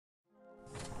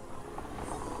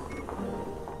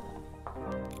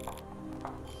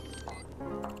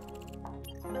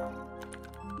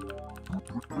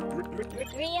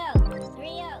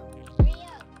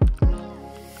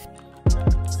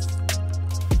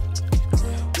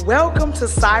Welcome to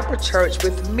Cyber Church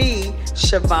with me,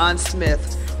 Shavon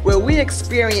Smith, where we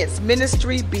experience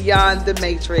ministry beyond the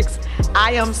matrix.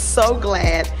 I am so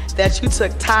glad that you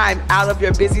took time out of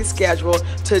your busy schedule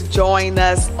to join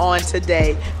us on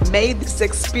today. May this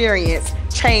experience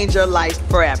change your life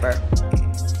forever.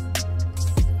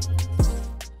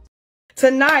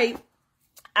 Tonight,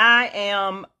 I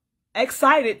am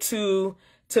excited to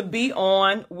be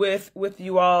on with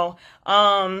you all.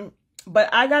 But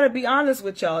I gotta be honest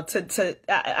with y'all.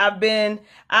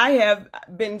 I have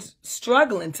been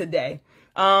struggling today,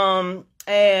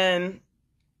 and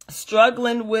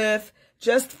struggling with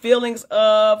just feelings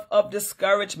of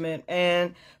discouragement.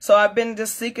 And so I've been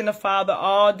just seeking the Father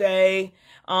all day.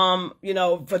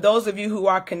 For those of you who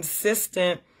are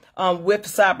consistent with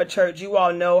Cyber Church, you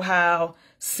all know how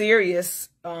serious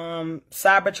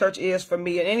Cyber Church is for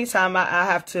me. And anytime I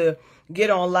have to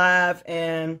get on live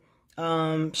and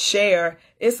share,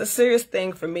 it's a serious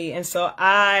thing for me. And so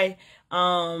I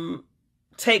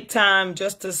take time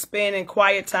just to spend in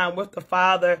quiet time with the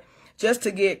Father, just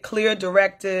to get clear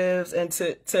directives and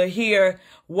to hear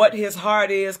what his heart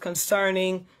is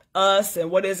concerning us and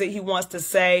what is it he wants to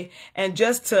say, and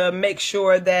just to make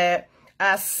sure that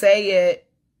I say it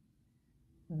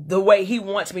the way he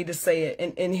wants me to say it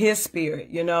in his spirit,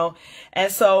 And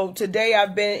so today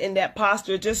I've been in that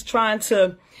posture, just trying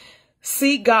to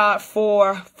seek God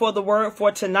for the word for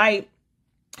tonight.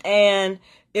 And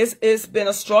it's been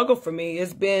a struggle for me.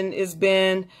 It's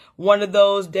been one of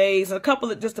those days. The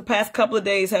past couple of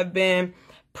days have been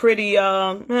pretty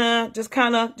just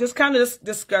kind of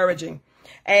discouraging.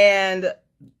 And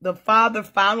the Father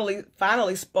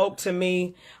finally spoke to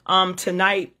me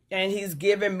tonight, and he's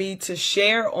given me to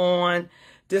share on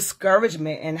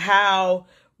discouragement and how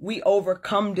we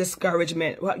overcome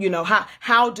discouragement.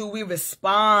 How do we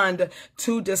respond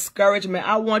to discouragement?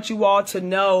 I want you all to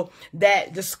know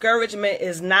that discouragement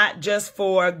is not just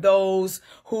for those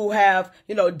who have,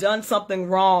 done something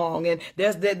wrong. And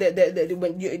there's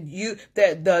when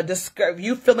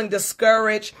you feeling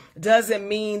discouraged doesn't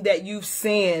mean that you've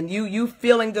sinned. You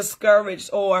feeling discouraged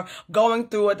or going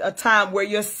through a time where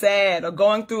you're sad, or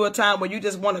going through a time where you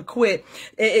just want to quit.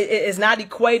 It is not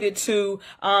equated to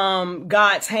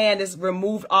God's hand is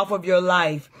removed off of your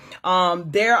life.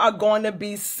 There are going to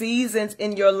be seasons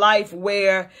in your life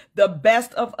where the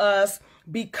best of us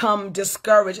become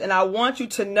discouraged. And I want you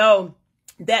to know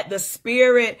that the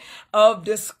spirit of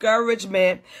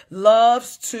discouragement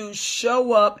loves to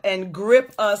show up and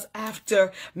grip us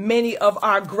after many of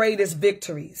our greatest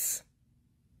victories.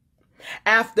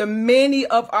 After many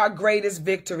of our greatest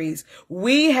victories,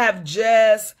 we have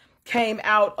just came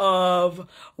out of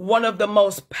one of the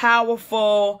most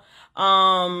powerful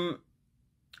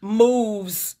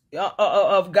moves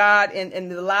of God in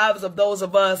the lives of those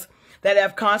of us that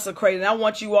have consecrated. And I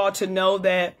want you all to know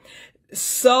that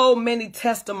so many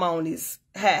testimonies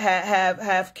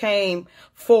have came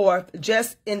forth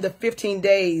just in the 15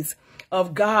 days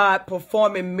of God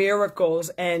performing miracles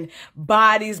and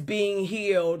bodies being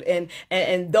healed, and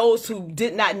those who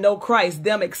did not know Christ,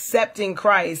 them accepting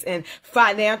Christ, and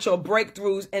financial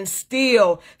breakthroughs. And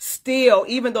still,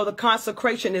 even though the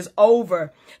consecration is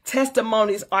over,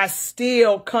 testimonies are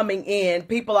still coming in.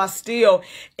 People are still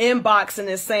inboxing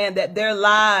and saying that their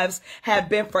lives have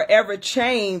been forever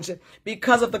changed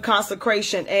because of the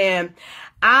consecration. And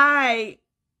I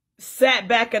sat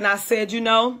back and I said,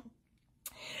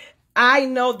 I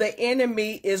know the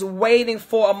enemy is waiting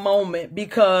for a moment,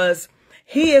 because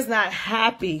he is not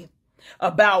happy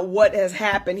about what has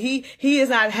happened. He is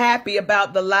not happy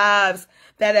about the lives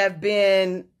that have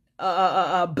been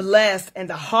blessed and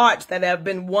the hearts that have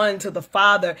been won to the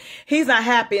Father. He's not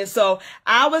happy. And so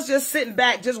I was just sitting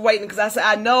back, just waiting, because I said,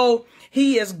 I know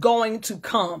he is going to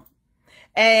come.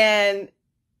 And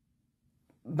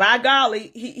by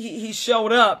golly, he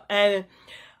showed up. And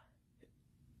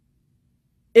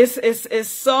it's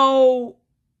so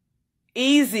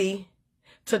easy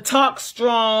to talk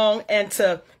strong and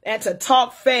to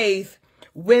talk faith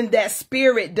when that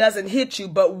spirit doesn't hit you.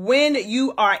 But when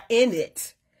you are in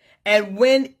it, and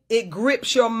when it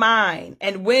grips your mind,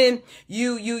 and when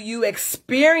you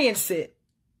experience it,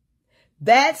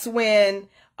 that's when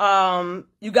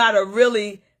you got to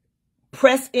really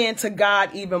press into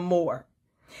God even more.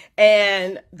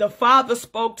 And the Father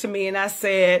spoke to me, and I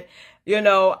said,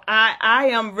 I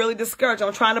am really discouraged.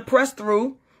 I'm trying to press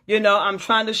through. I'm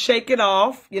trying to shake it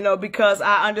off, because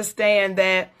I understand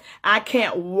that I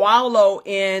can't wallow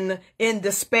in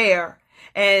despair.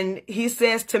 And he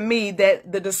says to me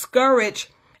that the discouraged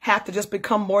have to just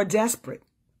become more desperate.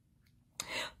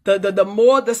 The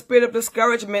more the spirit of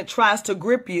discouragement tries to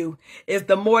grip you, is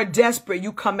the more desperate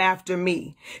you come after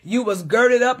me. You was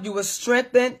girded up, you was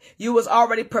strengthened, you was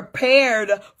already prepared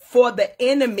for the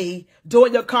enemy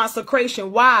during your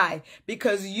consecration. Why?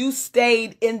 Because you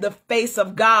stayed in the face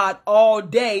of God all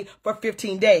day for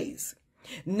 15 days.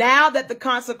 Now that the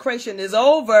consecration is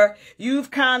over, you've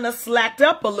kind of slacked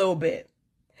up a little bit.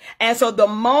 And so the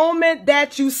moment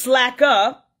that you slack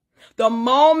up, the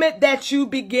moment that you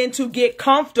begin to get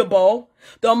comfortable,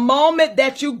 the moment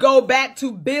that you go back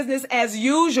to business as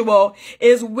usual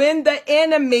is when the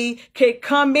enemy can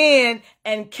come in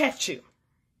and catch you.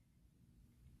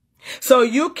 So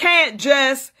you can't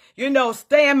just,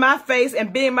 stay in my face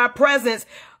and be in my presence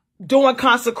during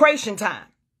consecration time.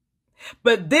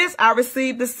 But this, I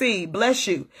received the seed, bless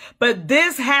you. But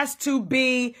this has to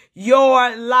be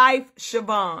your life,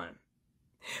 Shavon.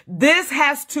 This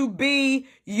has to be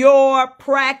your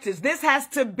practice. This has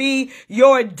to be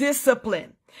your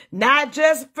discipline, not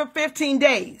just for 15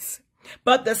 days,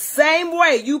 but the same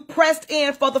way you pressed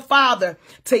in for the Father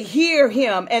to hear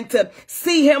him and to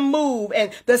see him move.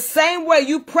 And the same way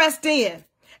you pressed in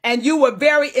and you were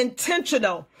very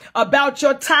intentional about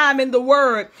your time in the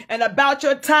word and about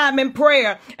your time in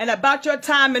prayer and about your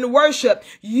time in worship.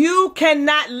 You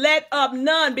cannot let up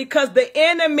none, because the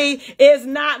enemy is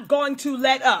not going to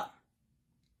let up.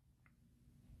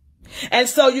 And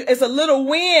so it's a little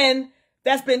wind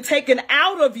that's been taken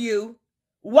out of you.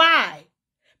 Why?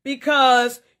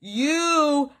 Because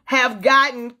you have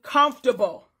gotten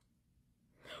comfortable.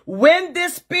 When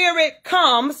this spirit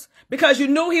comes, because you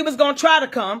knew he was going to try to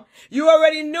come, you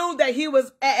already knew that he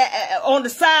was on the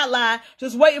sideline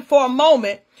just waiting for a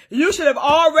moment. You should have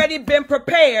already been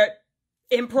prepared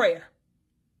in prayer.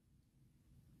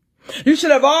 You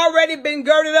should have already been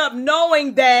girded up,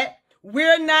 knowing that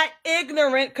we're not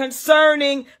ignorant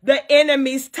concerning the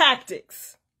enemy's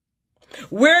tactics.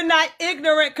 We're not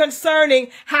ignorant concerning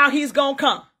how he's going to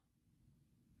come.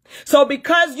 So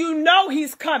because you know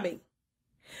he's coming,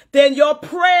 then your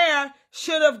prayer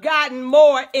should have gotten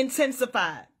more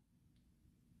intensified.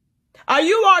 Are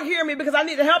you all hearing me? Because I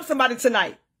need to help somebody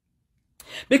tonight.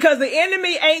 Because the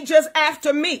enemy ain't just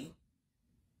after me,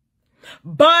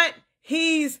 but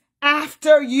he's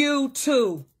after you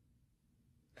too.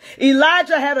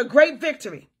 Elijah had a great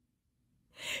victory.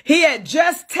 He had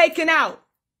just taken out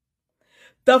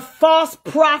the false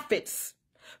prophets,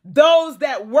 those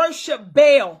that worship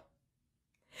Baal.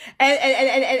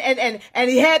 And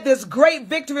he had this great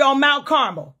victory on Mount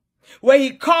Carmel, where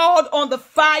he called on the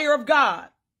fire of God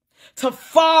to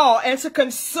fall and to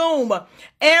consume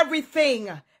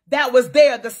everything that was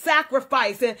there, the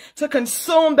sacrifice, and to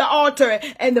consume the altar.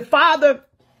 And the Father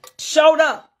showed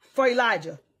up for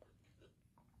Elijah.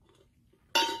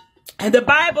 And the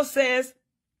Bible says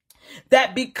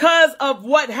that because of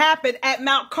what happened at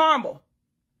Mount Carmel,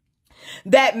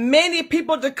 that many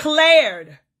people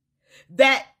declared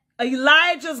that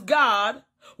Elijah's God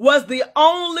was the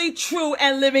only true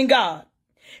and living God.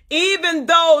 Even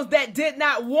those that did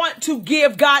not want to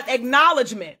give God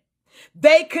acknowledgement,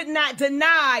 they could not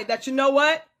deny that, you know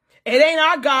what? It ain't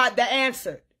our God that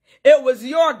answered. It was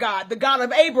your God, the God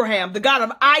of Abraham, the God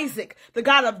of Isaac, the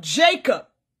God of Jacob,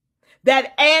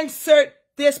 that answered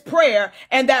this prayer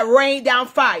and that rained down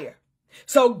fire.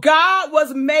 So God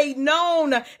was made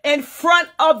known in front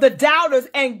of the doubters,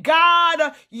 and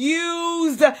God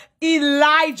used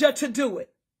Elijah to do it.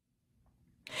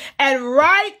 And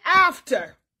right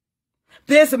after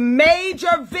this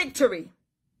major victory,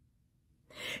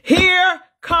 here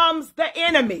comes the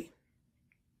enemy.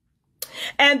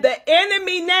 And the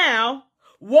enemy now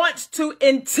wants to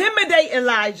intimidate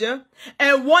Elijah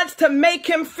and wants to make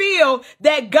him feel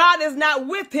that God is not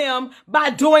with him by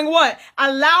doing what?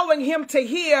 Allowing him to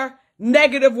hear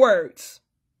negative words.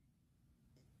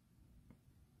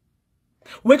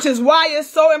 Which is why it's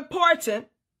so important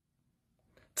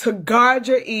to guard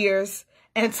your ears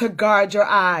and to guard your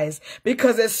eyes.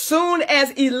 Because as soon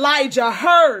as Elijah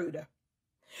heard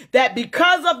that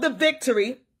because of the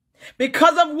victory,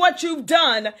 because of what you've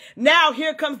done, now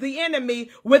here comes the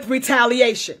enemy with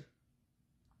retaliation.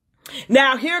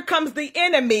 Now here comes the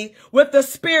enemy with the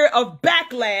spirit of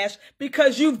backlash,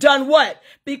 because you've done what?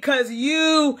 Because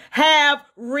you have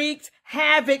wreaked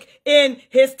havoc in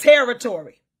his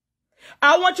territory.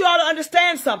 I want you all to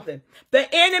understand something. The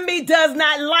enemy does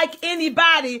not like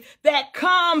anybody that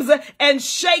comes and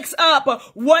shakes up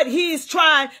what he's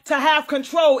trying to have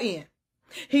control in.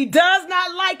 He does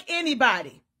not like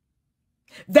anybody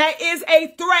that is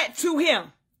a threat to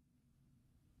him.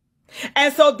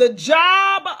 And so the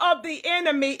job of the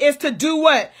enemy is to do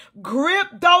what? Grip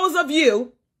those of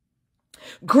you,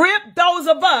 grip those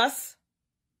of us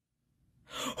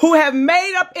who have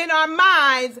made up in our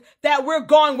minds that we're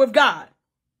going with God,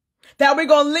 that we're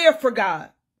going to live for God,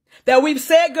 that we've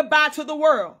said goodbye to the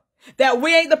world, that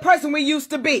we ain't the person we used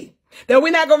to be, that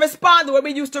we're not going to respond the way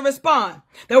we used to respond,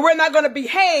 that we're not going to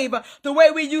behave the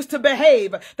way we used to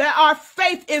behave, that our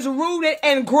faith is rooted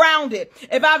and grounded.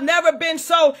 If I've never been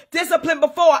so disciplined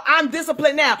before, I'm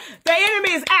disciplined now. The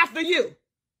enemy is after you.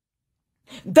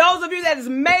 Those of you that is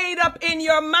made up in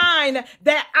your mind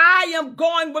that I am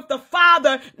going with the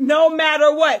Father no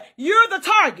matter what, you're the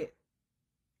target.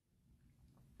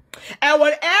 And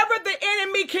whatever the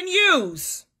enemy can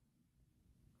use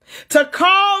to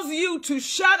cause you to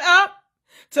shut up,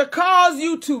 to cause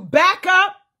you to back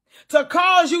up, to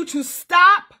cause you to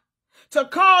stop, to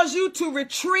cause you to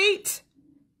retreat,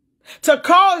 to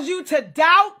cause you to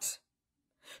doubt,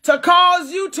 to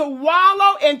cause you to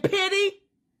wallow in pity,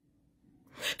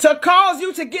 to cause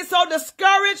you to get so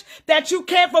discouraged that you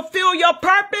can't fulfill your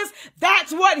purpose,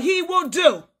 that's what he will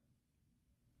do.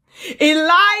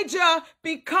 Elijah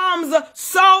becomes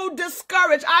so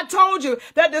discouraged. I told you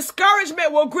that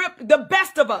discouragement will grip the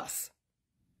best of us.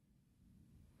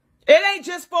 It ain't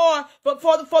just for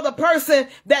the person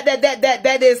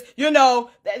that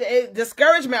is,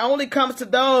 discouragement only comes to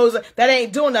those that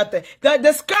ain't doing nothing. The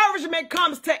discouragement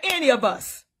comes to any of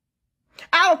us.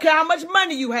 I don't care how much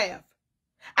money you have.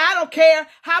 I don't care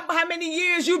how many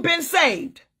years you've been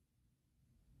saved.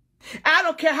 I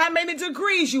don't care how many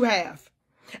degrees you have.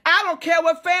 I don't care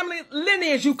what family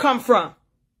lineage you come from.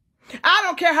 I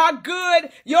don't care how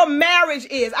good your marriage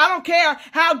is. I don't care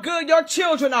how good your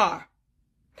children are.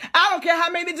 I don't care how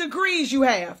many degrees you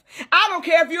have. I don't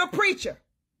care if you're a preacher.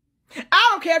 I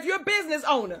don't care if you're a business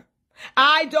owner.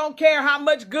 I don't care how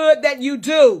much good that you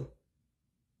do.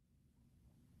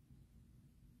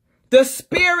 The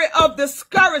spirit of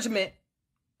discouragement,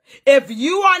 if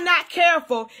you are not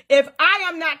careful, if I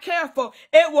am not careful,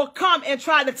 it will come and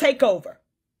try to take over.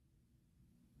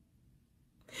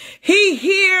 He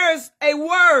hears a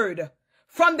word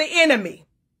from the enemy.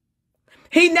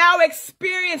 He now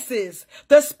experiences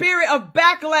the spirit of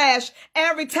backlash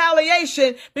and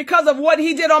retaliation because of what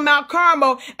he did on Mount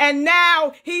Carmel. And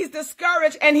now he's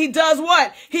discouraged and he does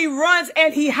what? He runs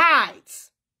and he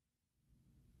hides.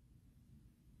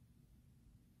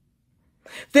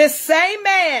 This same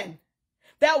man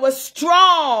that was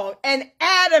strong and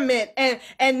adamant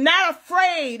and not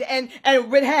afraid and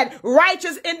had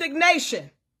righteous indignation.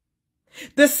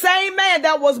 The same man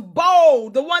that was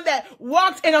bold, the one that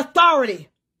walked in authority,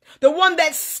 the one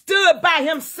that stood by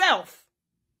himself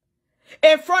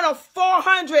in front of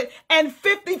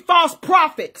 450 false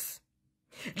prophets,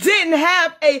 didn't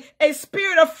have a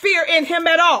spirit of fear in him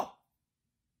at all.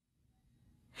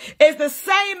 It's the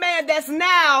same man that's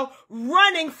now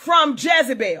running from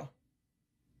Jezebel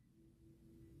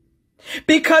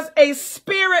because a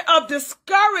spirit of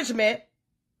discouragement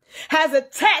has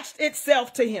attached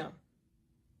itself to him.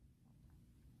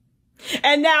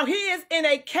 And now he is in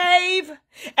a cave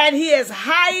and he is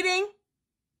hiding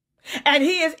and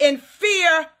he is in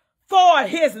fear for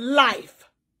his life.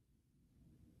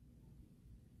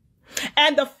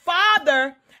 And the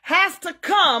Father has to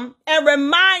come and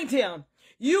remind him,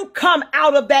 you come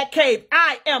out of that cave.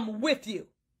 I am with you.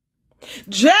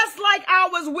 Just like I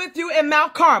was with you in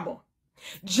Mount Carmel.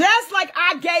 Just like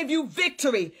I gave you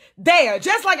victory there.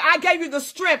 Just like I gave you the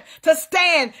strength to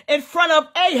stand in front of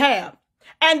Ahab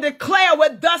and declare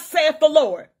what thus saith the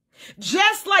Lord.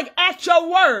 Just like at your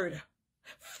word,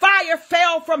 fire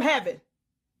fell from heaven.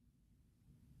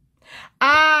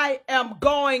 I am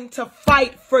going to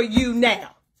fight for you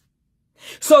now.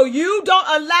 So you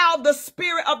don't allow the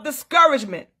spirit of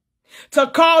discouragement to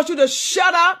cause you to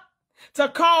shut up, to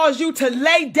cause you to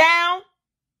lay down,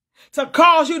 to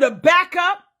cause you to back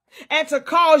up, and to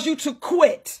cause you to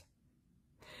quit.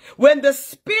 When the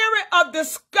spirit of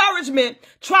discouragement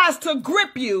tries to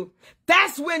grip you,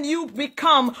 that's when you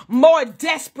become more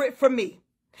desperate for me.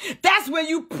 That's when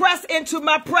you press into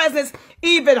my presence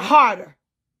even harder.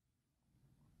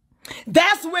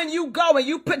 That's when you go and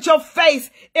you put your face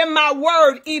in my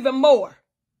word even more.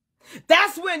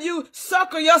 That's when you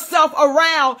circle yourself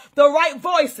around the right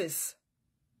voices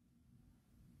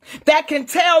that can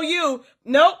tell you,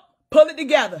 nope, pull it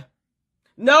together.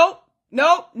 Nope,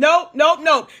 nope, nope, nope,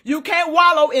 nope. You can't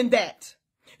wallow in that.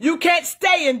 You can't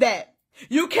stay in that.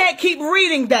 You can't keep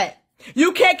reading that.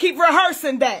 You can't keep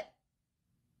rehearsing that.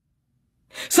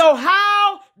 So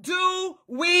how do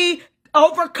we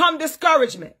overcome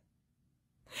discouragement?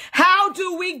 How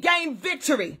do we gain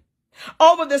victory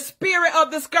over the spirit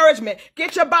of discouragement?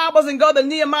 Get your Bibles and go to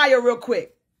Nehemiah real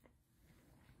quick.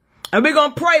 And we're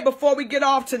going to pray before we get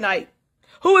off tonight.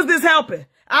 Who is this helping?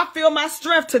 I feel my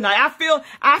strength tonight.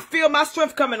 I feel my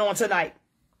strength coming on tonight.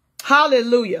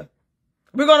 Hallelujah.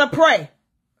 We're going to pray.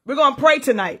 We're going to pray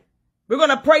tonight. We're going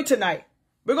to pray tonight.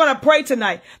 We're going to pray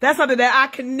tonight. That's something that I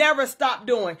can never stop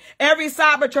doing. Every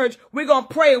cyber church, we're going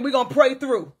to pray and we're going to pray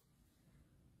through.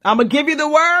 I'm going to give you the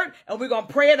word and we're going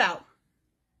to pray it out.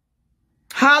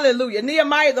 Hallelujah.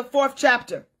 Nehemiah, the 4th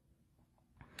chapter.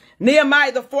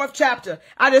 Nehemiah, the 4th chapter.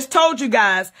 I just told you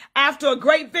guys, after a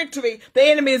great victory, the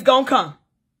enemy is going to come.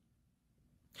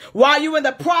 While you're in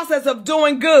the process of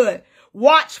doing good,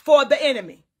 watch for the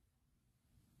enemy.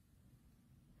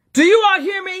 Do you all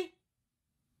hear me?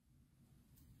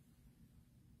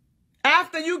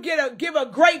 After you give a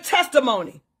great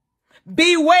testimony,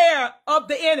 beware of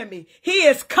the enemy. He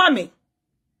is coming.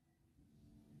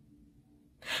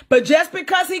 But just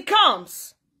because he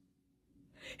comes,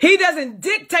 he doesn't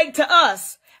dictate to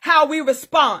us how we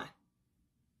respond.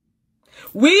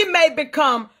 We may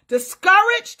become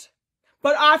discouraged,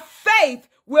 but our faith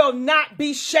will not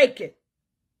be shaken.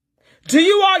 Do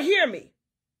you all hear me?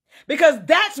 Because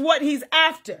that's what he's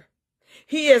after.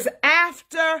 He is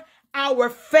after our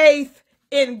faith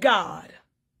in God.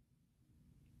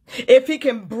 If he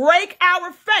can break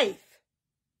our faith,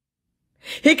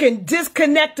 he can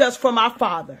disconnect us from our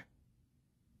Father.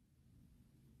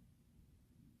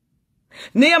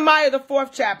 Nehemiah, the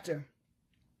 4th chapter.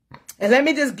 And let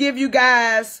me just give you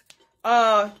guys,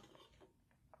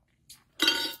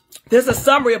 this is a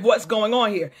summary of what's going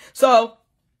on here. So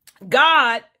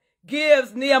God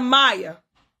gives Nehemiah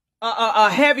a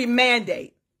heavy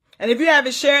mandate. And if you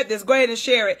haven't shared this, go ahead and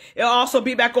share it. It'll also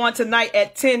be back on tonight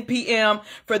at 10 p.m.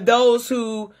 for those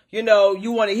who,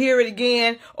 you want to hear it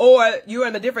again, or you're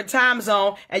in a different time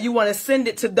zone and you want to send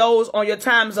it to those on your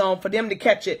time zone for them to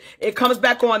catch it. It comes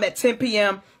back on at 10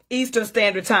 p.m. Eastern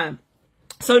Standard Time.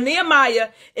 So Nehemiah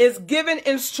is given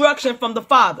instruction from the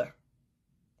Father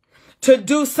to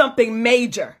do something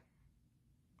major,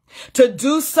 to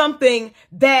do something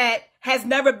that has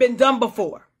never been done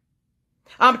before.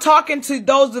 I'm talking to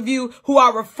those of you who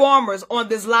are reformers on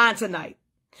this line tonight.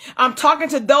 I'm talking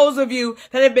to those of you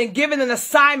that have been given an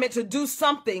assignment to do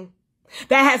something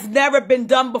that has never been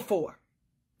done before.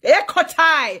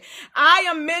 I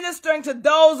am ministering to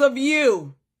those of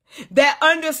you that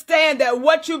understand that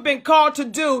what you've been called to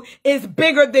do is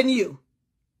bigger than you.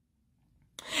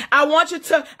 I want you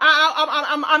to,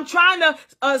 I'm trying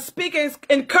to speak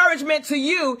encouragement to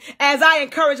you as I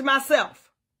encourage myself.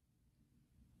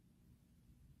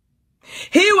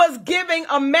 He was giving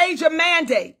a major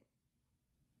mandate.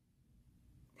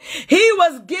 He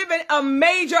was given a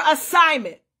major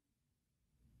assignment.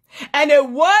 And it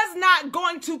was not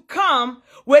going to come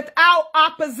without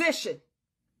opposition.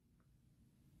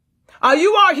 Are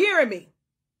you all hearing me?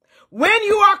 When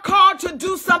you are called to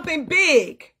do something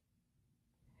big,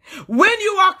 when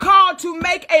you are called to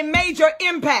make a major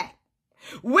impact,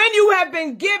 when you have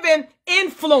been given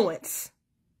influence,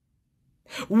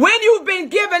 when you've been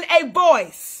given a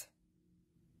voice,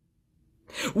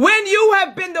 when you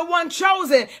have been the one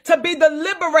chosen to be the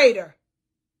liberator,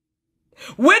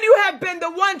 when you have been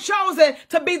the one chosen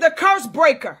to be the curse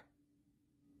breaker,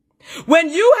 when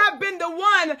you have been the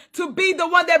one to be the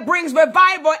one that brings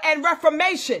revival and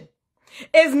reformation,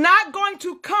 it's not going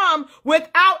to come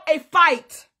without a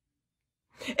fight.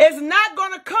 It's not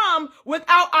going to come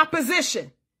without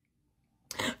opposition.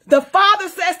 The Father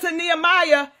says to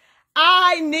Nehemiah,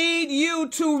 I need you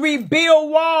to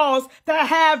rebuild walls that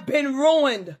have been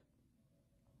ruined.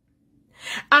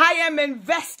 I am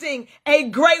investing a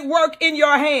great work in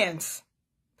your hands,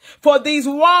 for these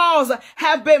walls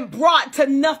have been brought to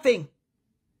nothing.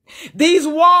 These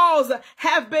walls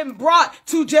have been brought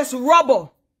to just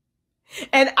rubble.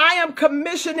 And I am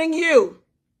commissioning you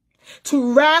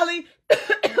to rally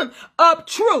up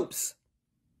troops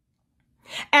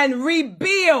and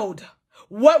rebuild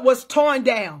what was torn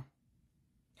down.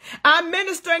 I'm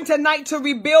ministering tonight to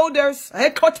rebuilders.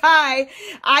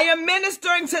 I am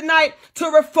ministering tonight to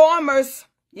reformers.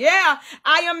 Yeah,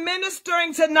 I am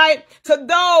ministering tonight to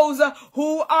those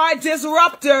who are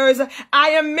disruptors. I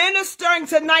am ministering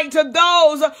tonight to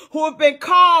those who have been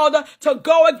called to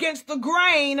go against the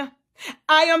grain.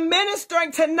 I am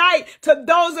ministering tonight to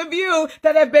those of you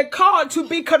that have been called to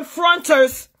be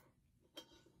confronters.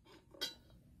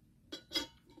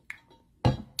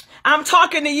 I'm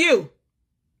talking to you.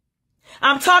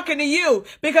 I'm talking to you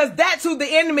because that's who the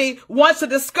enemy wants to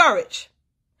discourage.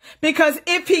 Because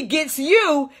if he gets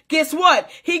you, guess what?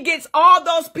 He gets all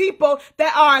those people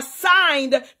that are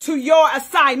assigned to your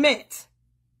assignment.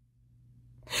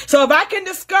 So if I can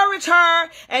discourage her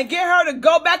and get her to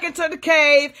go back into the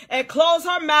cave and close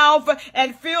her mouth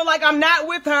and feel like I'm not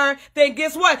with her, then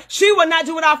guess what? She will not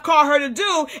do what I've called her to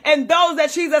do. And those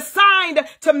that she's assigned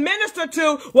to minister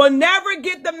to will never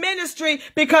get the ministry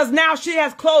because now she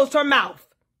has closed her mouth.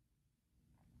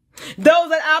 Those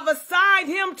that I've assigned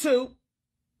him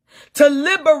to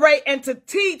liberate and to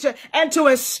teach and to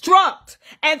instruct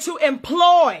and to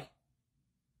employ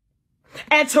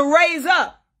and to raise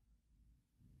up,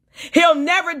 he'll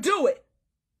never do it,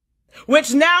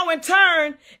 which now in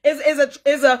turn is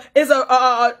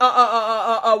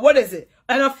what is it?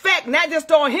 An effect not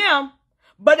just on him,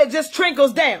 but it just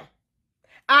trickles down.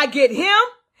 I get him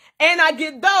and I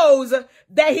get those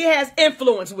that he has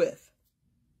influence with.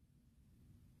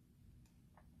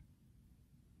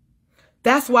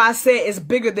 That's why I said it's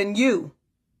bigger than you.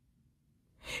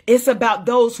 It's about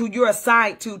those who you're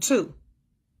assigned to too.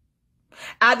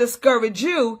 I discourage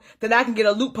you that I can get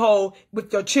a loophole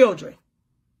with your children.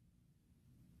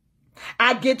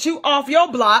 I get you off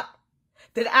your block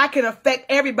that I can affect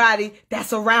everybody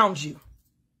that's around you.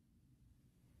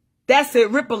 That's it,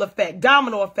 ripple effect,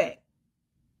 domino effect.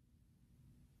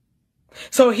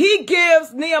 So he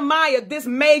gives Nehemiah this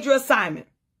major assignment.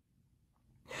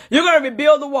 You're going to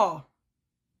rebuild the wall.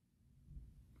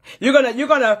 You're going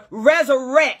to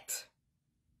resurrect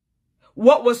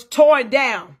what was torn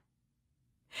down.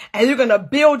 And you're going to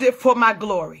build it for my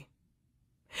glory.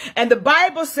 And the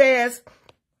Bible says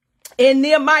in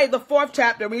Nehemiah, the 4th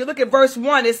chapter, when you look at verse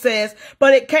 1, it says,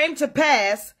 but it came to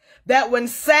pass that when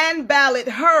Sanballat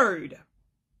heard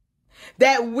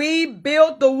that we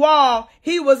built the wall,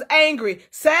 he was angry.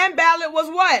 Sanballat was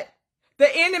what? The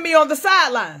enemy on the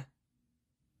sideline.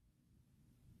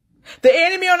 The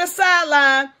enemy on the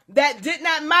sideline that did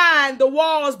not mind the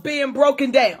walls being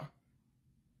broken down.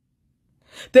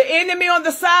 The enemy on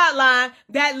the sideline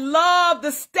that loved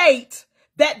the state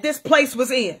that this place was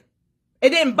in. It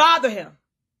didn't bother him.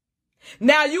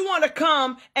 Now you want to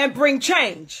come and bring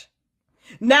change.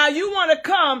 Now you want to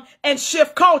come and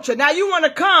shift culture. Now you want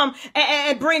to come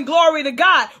and bring glory to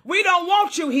God. We don't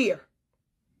want you here.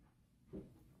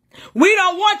 We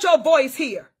don't want your voice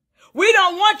here. We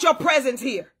don't want your presence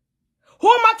here. Who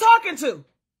am I talking to?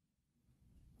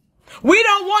 We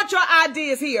don't want your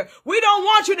ideas here. We don't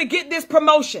want you to get this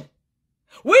promotion.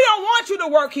 We don't want you to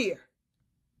work here.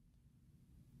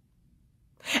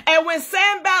 And when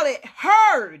Sanballat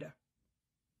heard,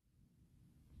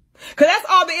 because that's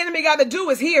all the enemy got to do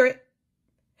is hear it.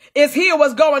 Is hear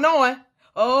what's going on.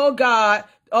 Oh God.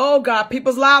 Oh God,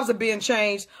 people's lives are being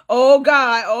changed. Oh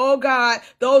God,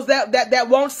 those that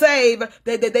won't save,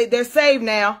 they're saved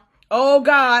now. Oh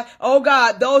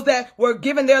God, those that were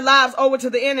giving their lives over to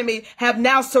the enemy have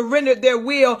now surrendered their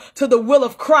will to the will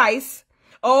of Christ.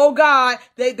 Oh God,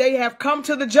 they have come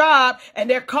to the job and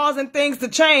they're causing things to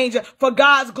change for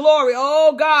God's glory.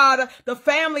 Oh God, the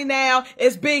family now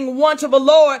is being won to the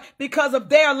Lord because of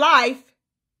their life.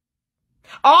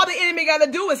 All the enemy got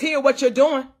to do is hear what you're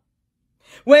doing.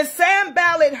 When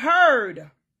Sanballat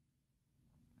heard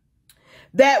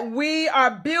that we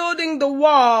are building the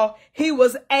wall, he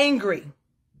was angry.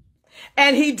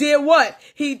 And he did what?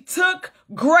 He took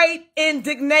great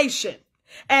indignation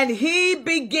and he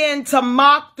began to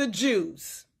mock the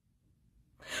Jews.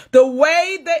 The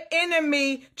way the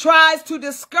enemy tries to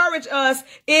discourage us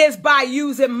is by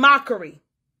using mockery.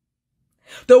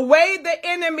 The way the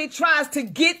enemy tries to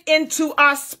get into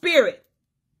our spirit,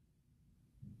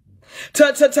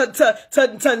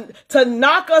 to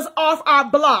knock us off our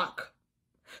block,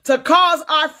 to cause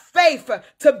our faith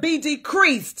to be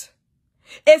decreased,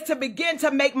 is to begin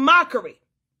to make mockery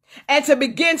and to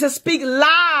begin to speak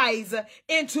lies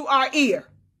into our ear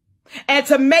and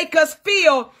to make us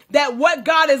feel that what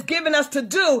God has given us to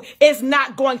do is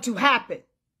not going to happen.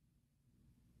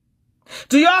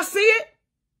 Do y'all see it?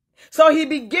 So he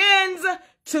begins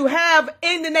to have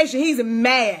indignation. He's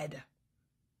mad.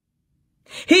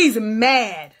 He's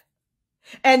mad.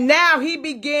 And now he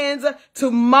begins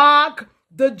to mock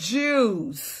the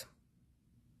Jews.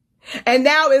 And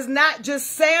now it's not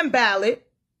just Sanballat,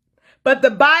 but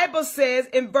the Bible says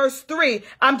in verse 3,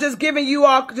 I'm just giving you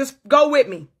all, just go with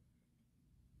me.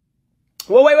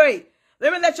 Well, wait.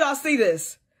 Let me let y'all see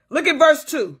this. Look at verse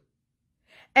 2.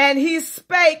 And he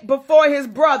spake before his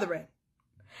brethren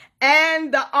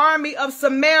and the army of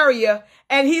Samaria.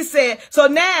 And he said, so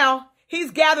now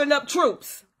he's gathering up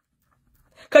troops.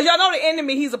 Because y'all know the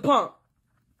enemy, he's a punk.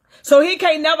 So he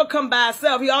can't never come by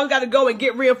himself. He always got to go and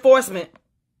get reinforcement.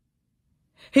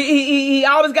 He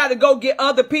always got to go get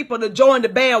other people to join the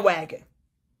bandwagon.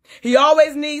 He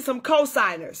always needs some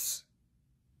co-signers.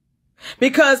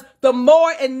 Because the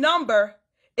more in number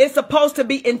is supposed to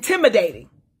be intimidating.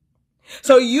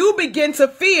 So you begin to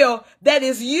feel that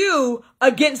it's you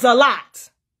against a lot.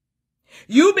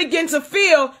 You begin to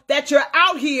feel that you're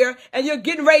out here and you're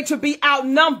getting ready to be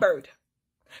outnumbered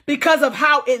because of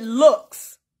how it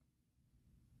looks.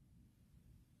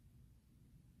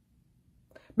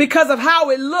 Because of how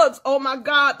it looks. Oh my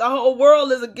God, the whole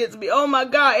world is against me. Oh my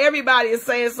God, everybody is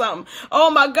saying something. Oh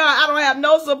my God, I don't have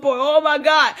no support. Oh my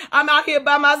God, I'm out here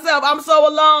by myself. I'm so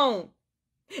alone.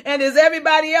 And as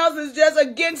everybody else is just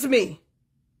against me.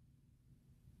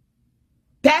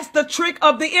 That's the trick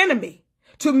of the enemy,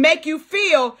 to make you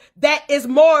feel that it's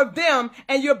more of them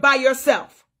and you're by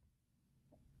yourself.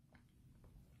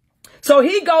 So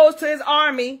he goes to his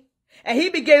army and he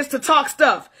begins to talk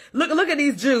stuff. Look at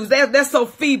these Jews. They're so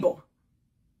feeble.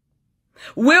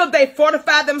 Will they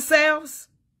fortify themselves?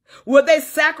 Will they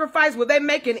sacrifice? Will they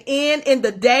make an end in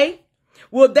the day?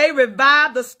 Will they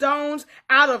revive the stones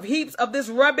out of heaps of this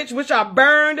rubbish which are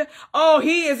burned? Oh,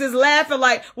 he is just laughing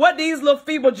like, what these little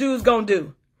feeble Jews gonna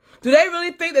do? Do they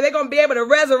really think that they're gonna be able to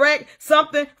resurrect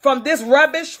something from this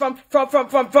rubbish, from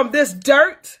this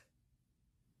dirt?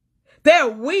 They're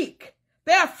weak.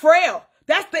 They're frail.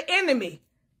 That's the enemy.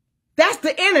 That's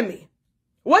the enemy.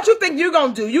 What you think you're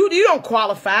gonna do? You don't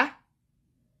qualify.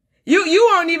 You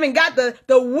don't even got the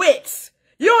wits.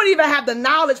 You don't even have the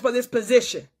knowledge for this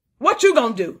position. What you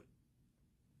gonna do?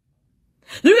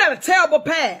 You got a terrible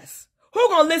past. Who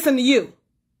gonna listen to you?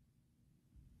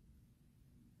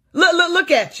 Look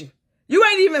at you. You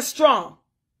ain't even strong.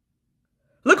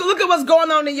 Look at what's going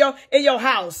on in your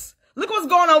house. Look what's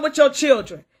going on with your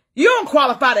children. You don't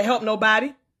qualify to help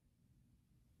nobody.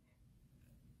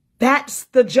 That's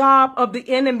the job of the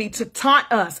enemy, to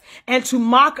taunt us and to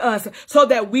mock us so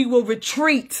that we will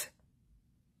retreat.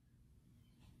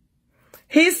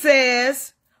 He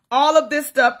says all of this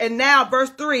stuff. And now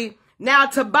verse 3, now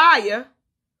Tobiah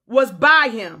was by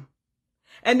him.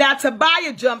 And now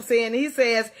Tobiah jumps in. He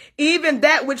says, even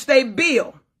that which they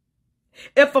build,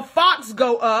 if a fox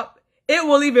go up, it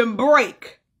will even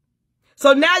break.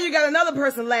 So now you got another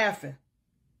person laughing.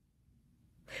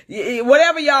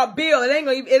 Whatever y'all build, it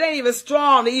ain't even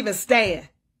strong to even stand.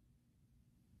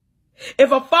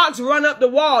 If a fox run up the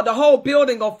wall, the whole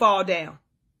building gonna fall down.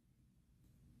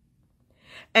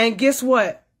 And guess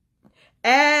what?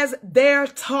 As they're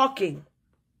talking,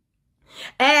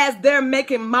 as they're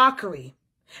making mockery,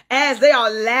 as they are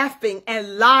laughing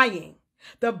and lying,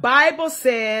 the Bible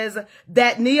says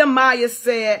that Nehemiah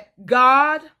said,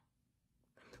 God,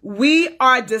 we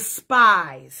are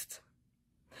despised.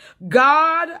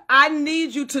 God, I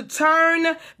need you to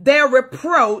turn their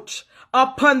reproach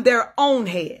upon their own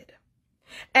head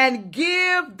and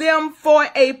give them for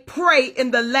a prey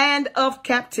in the land of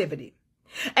captivity.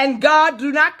 And God,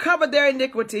 do not cover their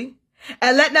iniquity,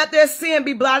 and let not their sin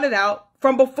be blotted out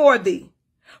from before thee.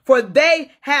 For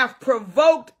they have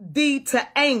provoked thee to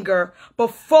anger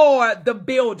before the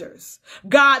builders.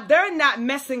 God, they're not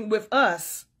messing with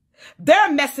us.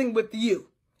 They're messing with you.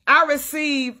 I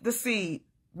receive the seed,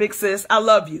 big sis. I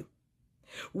love you.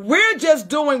 We're just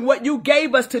doing what you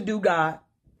gave us to do, God.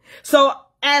 So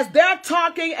as they're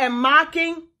talking and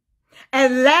mocking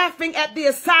and laughing at the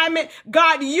assignment,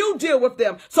 God, you deal with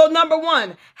them. So number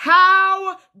one,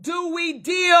 how do we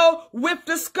deal with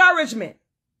discouragement?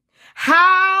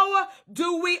 How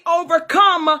do we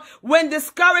overcome when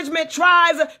discouragement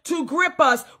tries to grip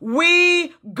us?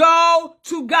 We go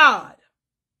to God.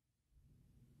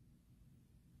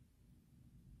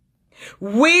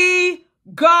 We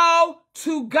go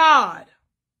to God.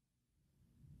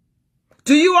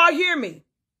 Do you all hear me?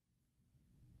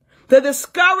 The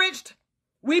discouraged,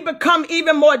 we become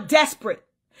even more desperate.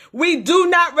 We do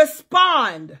not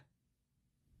respond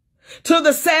to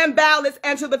the Sanballats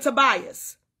and to the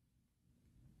Tobias.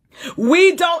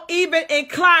 We don't even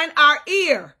incline our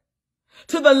ear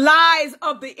to the lies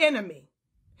of the enemy.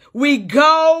 We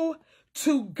go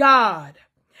to God.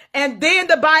 And then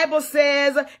the Bible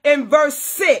says in verse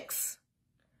 6,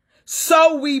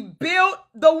 so we built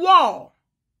the wall,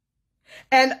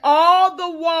 and all the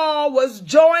wall was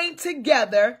joined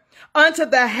together unto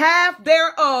the half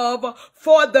thereof,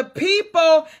 for the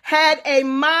people had a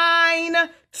mind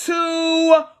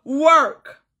to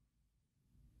work.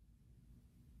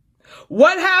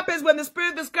 What happens when the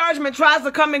spirit of discouragement tries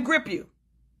to come and grip you?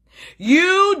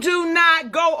 You do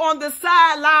not go on the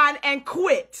sideline and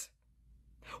quit.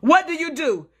 What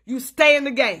do? You stay in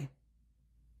the game.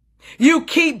 You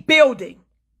keep building.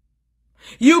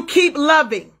 You keep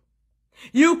loving.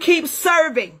 You keep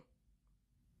serving.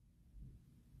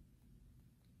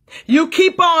 You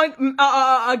keep on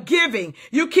giving.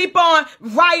 You keep on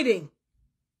writing.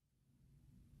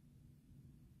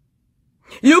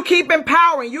 You keep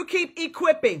empowering. You keep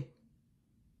equipping.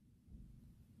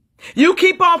 You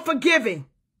keep on forgiving.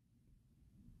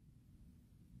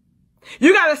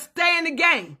 You got to stay in the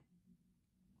game.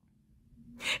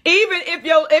 Even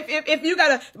if you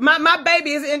got to, my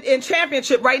baby is in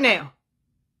championship right now.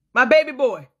 My baby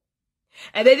boy.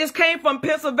 And they just came from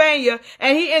Pennsylvania,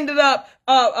 and he ended up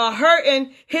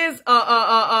hurting his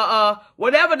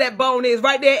whatever that bone is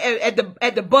right there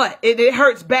at the butt. It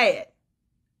hurts bad.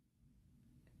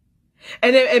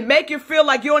 And it make you feel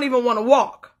like you don't even want to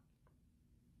walk.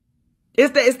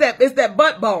 It's that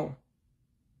butt bone.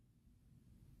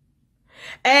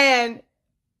 And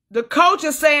the coach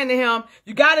is saying to him,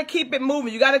 you got to keep it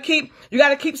moving. You got to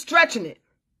keep stretching it.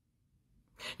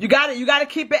 You got to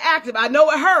keep it active. I know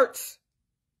it hurts.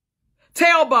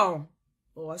 Tailbone.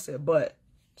 Oh, I said butt.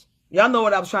 Y'all know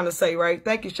what I was trying to say, right?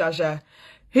 Thank you, Shasha.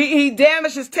 He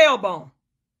damaged his tailbone.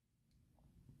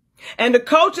 And the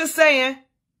coach is saying,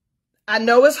 I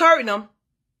know it's hurting him,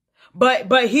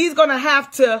 but he's going to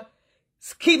have to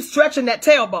keep stretching that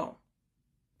tailbone.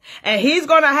 And he's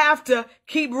going to have to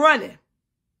keep running.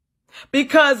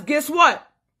 Because guess what?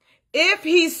 If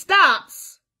he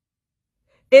stops,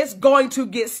 it's going to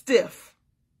get stiff.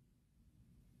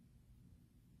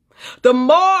 The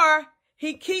more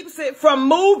he keeps it from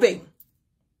moving,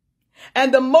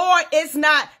 and the more it's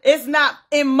not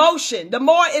in motion, the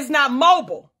more it's not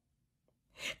mobile,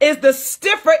 is the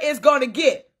stiffer it's going to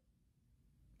get.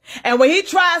 And when he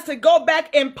tries to go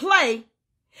back and play,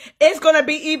 it's going to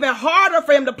be even harder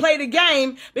for him to play the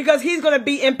game because he's going to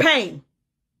be in pain.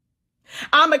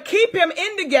 I'm going to keep him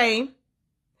in the game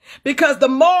because the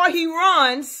more he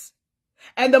runs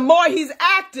and the more he's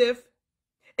active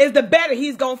is the better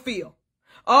he's going to feel.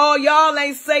 Oh, y'all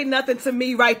ain't say nothing to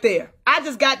me right there. I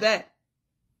just got that.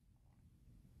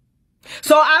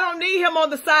 So I don't need him on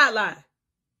the sideline.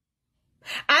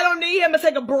 I don't need him to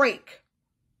take a break.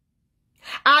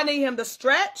 I need him to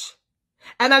stretch.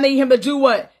 And I need him to do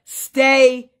what?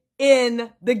 Stay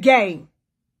in the game.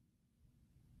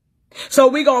 So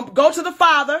we're going to go to the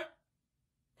Father.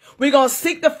 We're going to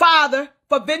seek the Father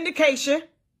for vindication.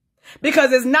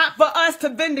 Because it's not for us to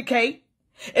vindicate.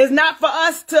 It's not for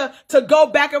us to go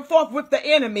back and forth with the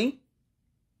enemy.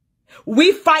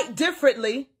 We fight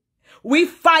differently. We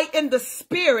fight in the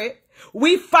spirit.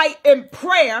 We fight in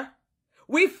prayer.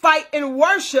 We fight in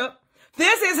worship.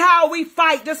 This is how we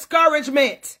fight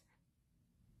discouragement.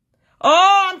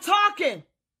 Oh, I'm talking.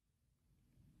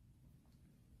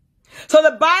 So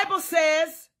the Bible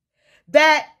says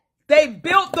that they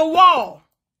built the wall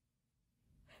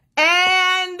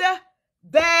and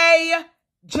they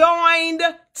joined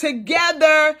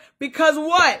together because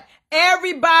what?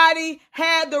 Everybody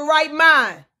had the right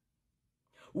mind.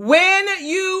 When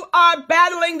you are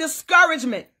battling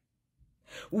discouragement,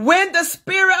 when the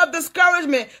spirit of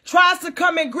discouragement tries to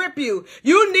come and grip you,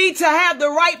 you need to have the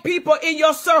right people in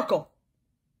your circle.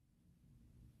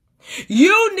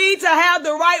 You need to have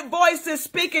the right voices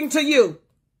speaking to you.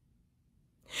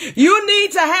 You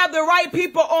need to have the right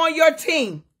people on your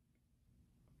team.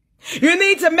 You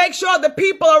need to make sure the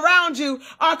people around you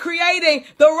are creating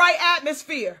the right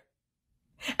atmosphere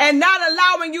and not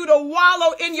allowing you to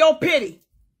wallow in your pity.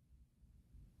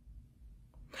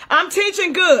 I'm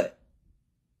teaching good.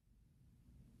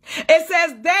 It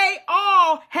says they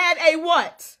all had a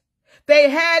what? They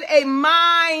had a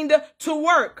mind to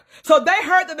work. So they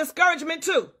heard the discouragement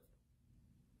too.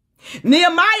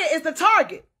 Nehemiah is the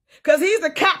target because he's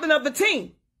the captain of the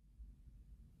team.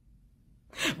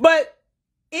 But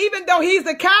even though he's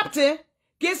the captain,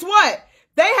 guess what?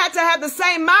 They had to have the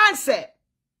same mindset.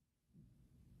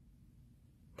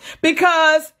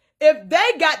 Because if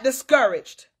they got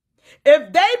discouraged,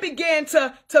 if they began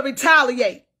to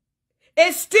retaliate,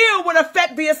 it still would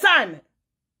affect the assignment.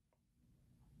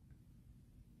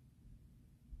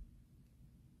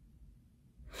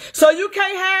 So you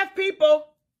can't have people,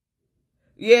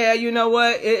 yeah, you know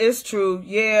what? It's true.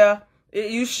 Yeah,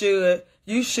 you should.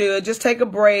 You should just take a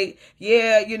break.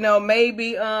 Yeah, you know,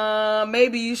 maybe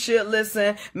you should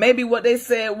listen. Maybe what they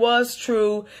said was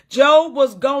true. Job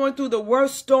was going through the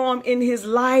worst storm in his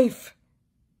life.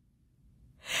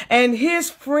 And his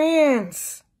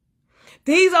friends,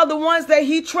 these are the ones that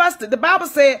he trusted. The Bible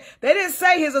said, they didn't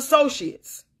say his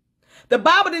associates. The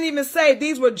Bible didn't even say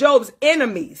these were Job's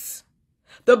enemies.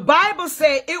 The Bible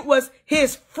said it was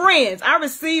his friends. I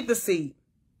received the seed.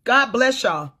 God bless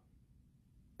y'all.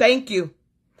 Thank you.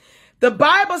 The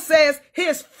Bible says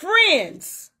his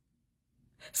friends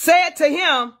said to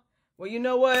him, well, you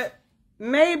know what?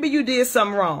 Maybe you did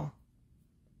something wrong.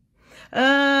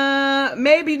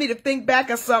 Maybe you need to think back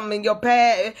of something in your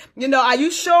past. You know, are you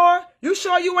sure? You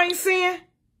sure you ain't sin?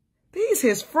 These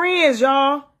his friends,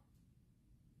 y'all.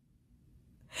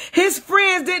 His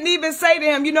friends didn't even say to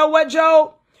him, you know what,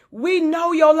 Job? We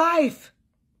know your life.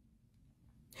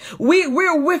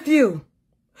 We're with you.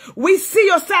 We see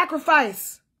your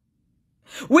sacrifice.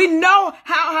 We know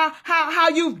how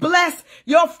you've blessed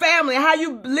your family, how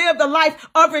you lived a life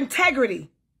of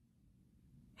integrity.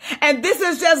 And this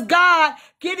is just God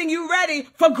getting you ready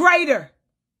for greater.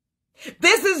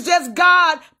 This is just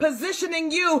God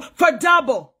positioning you for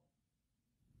double.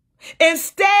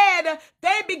 Instead,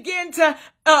 they begin to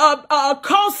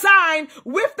co-sign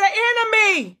with the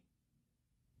enemy.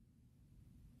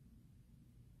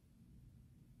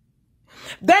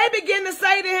 They begin to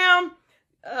say to him,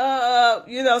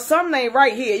 you know, something ain't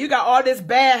right here. You got all this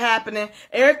bad happening.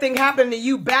 Everything happening to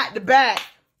you back to back.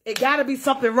 It got to be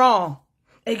something wrong.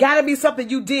 It got to be something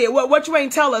you did. What you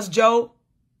ain't tell us, Job?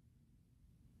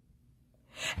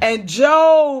 And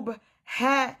Job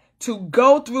had to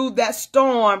go through that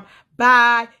storm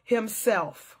by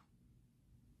himself.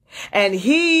 And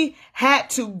he had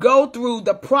to go through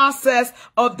the process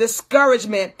of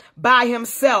discouragement by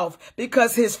himself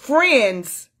because his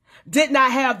friends did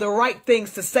not have the right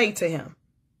things to say to him.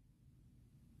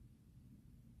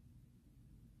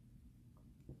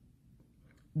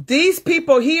 These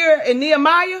people here in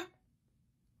Nehemiah,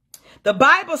 the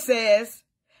Bible says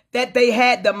that they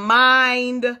had the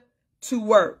mind to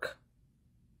work.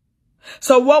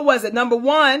 So what was it? Number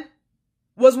one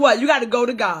was what? You got to go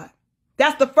to God.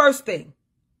 That's the first thing.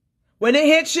 When it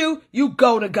hits you, you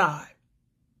go to God.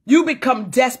 You become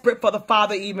desperate for the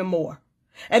Father even more.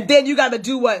 And then you got to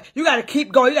do what? You got to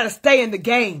keep going. You got to stay in the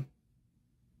game.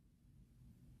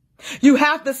 You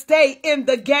have to stay in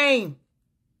the game.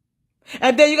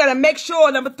 And then you got to make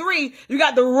sure, number three, you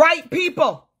got the right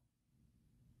people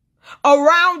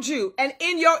around you and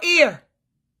in your ear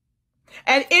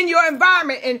and in your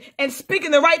environment and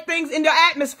speaking the right things in your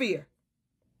atmosphere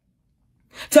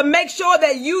to make sure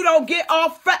that you don't get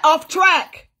off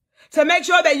track, to make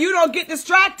sure that you don't get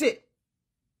distracted.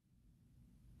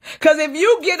 Because if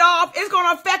you get off, it's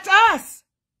going to affect us.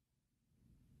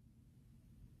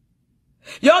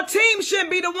 Your team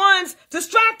shouldn't be the ones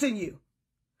distracting you.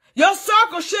 Your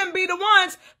circle shouldn't be the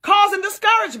ones causing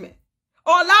discouragement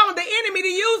or allowing the enemy to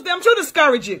use them to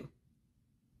discourage you.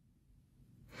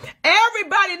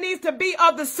 Everybody needs to be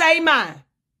of the same mind.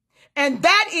 And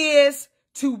that is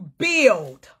to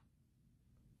build.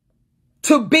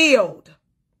 To build.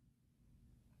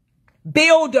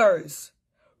 Builders,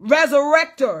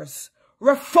 resurrectors,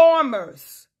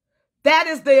 reformers. That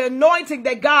is the anointing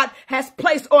that God has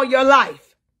placed on your life.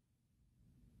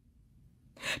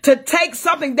 To take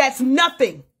something that's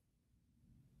nothing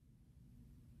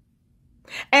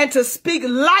and to speak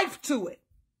life to it.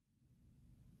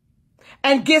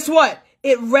 And guess what?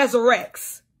 It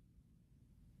resurrects.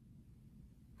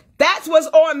 That's what's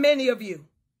on many of you.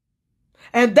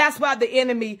 And that's why the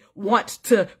enemy wants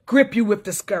to grip you with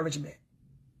discouragement.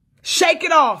 Shake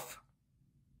it off.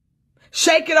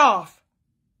 Shake it off.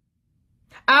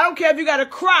 I don't care if you got to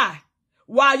cry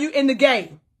while you're in the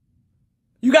game.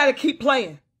 You got to keep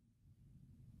playing.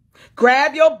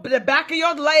 Grab the back of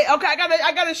your leg. Okay,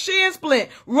 I got a shin splint.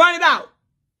 Run it out.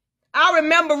 I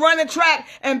remember running track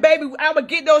and baby, I would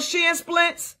get those shin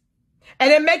splints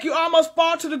and it make you almost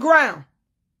fall to the ground.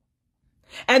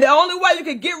 And the only way you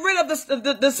can get rid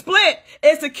of the splint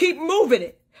is to keep moving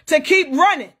it, to keep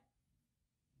running.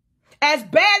 As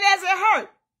bad as it hurt,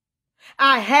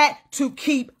 I had to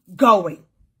keep going.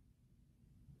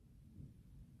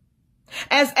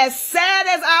 As sad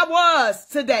as I was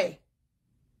today,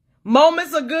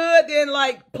 moments are good, then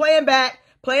like playing back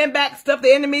stuff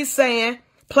the enemy's saying,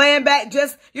 playing back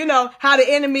just, you know, how the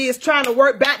enemy is trying to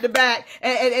work back to back.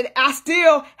 And I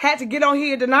still had to get on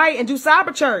here tonight and do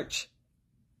cyber church.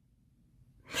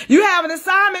 You have an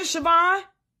assignment, Shavon.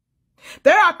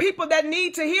 There are people that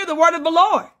need to hear the word of the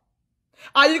Lord.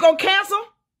 Are you going to cancel?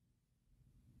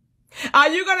 Are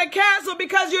you going to cancel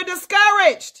because you're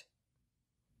discouraged?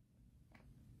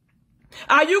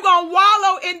 Are you going to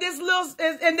wallow in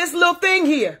this little thing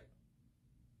here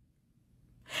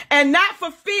and not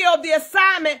fulfill the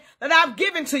assignment that I've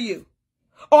given to you?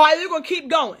 Or are you going to keep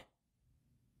going?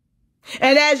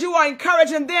 And as you are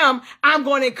encouraging them, I'm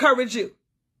going to encourage you.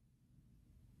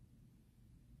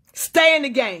 Stay in the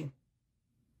game.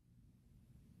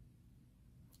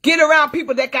 Get around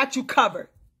people that got you covered.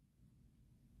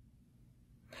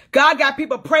 God got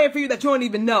people praying for you that you don't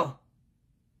even know.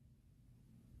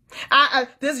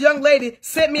 This young lady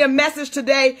sent me a message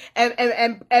today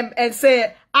and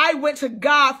said, I went to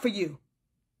God for you.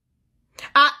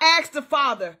 I asked the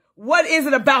Father, what is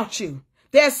it about you?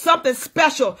 There's something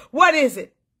special. What is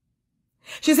it?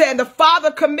 She said, and the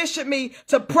Father commissioned me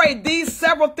to pray these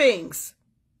several things.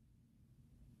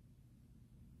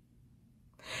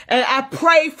 And I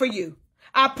pray for you.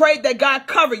 I pray that God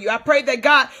cover you. I pray that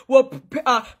God will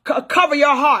cover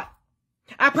your heart.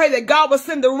 I pray that God will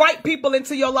send the right people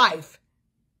into your life.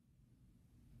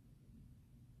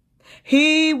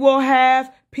 He will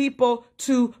have people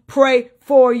to pray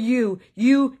for you.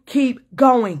 You keep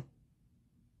going.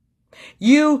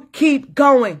 You keep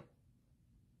going.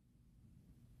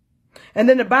 And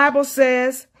then the Bible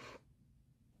says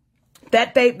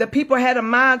that the people had a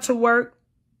mind to work.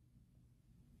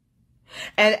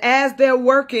 And as they're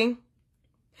working,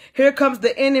 here comes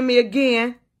the enemy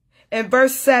again in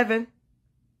verse 7.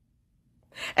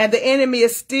 And the enemy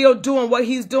is still doing what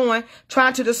he's doing,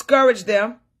 trying to discourage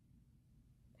them.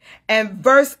 And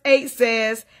verse 8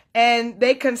 says, and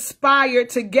they conspired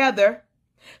together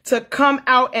to come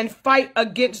out and fight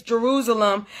against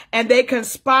Jerusalem, and they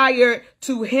conspired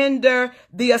to hinder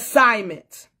the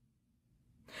assignment.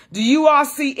 Do you all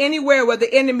see anywhere where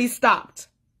the enemy stopped?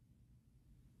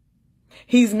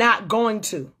 He's not going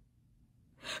to.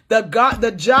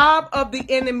 The job of the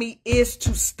enemy is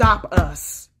to stop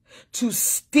us, to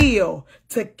steal,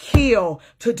 to kill,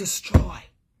 to destroy.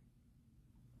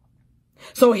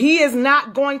 So he is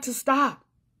not going to stop.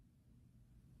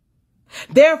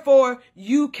 Therefore,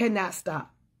 you cannot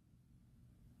stop.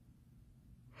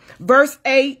 Verse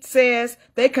 8 says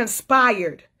they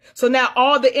conspired. So now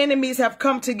all the enemies have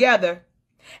come together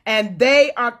and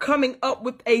they are coming up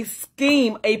with a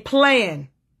scheme, a plan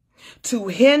to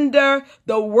hinder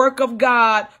the work of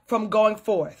God from going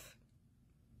forth.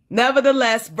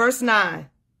 Nevertheless, verse 9,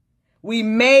 we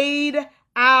made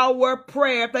our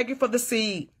prayer. Thank you for the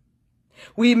seed.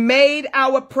 We made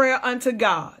our prayer unto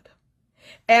God,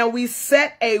 and we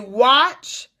set a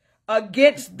watch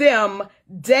against them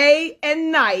day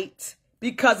and night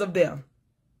because of them.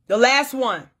 The last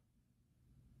one.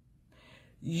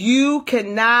 You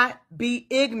cannot be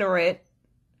ignorant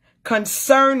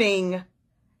concerning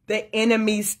the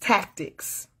enemy's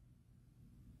tactics.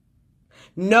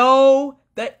 Know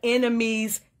the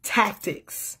enemy's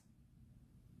tactics.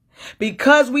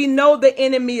 Because we know the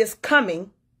enemy is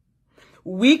coming,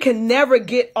 we can never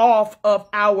get off of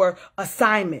our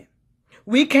assignment.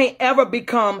 We can't ever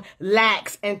become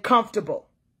lax and comfortable.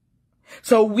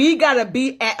 So we got to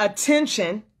be at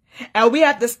attention, and we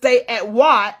have to stay at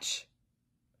watch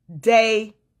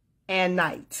day and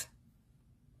night.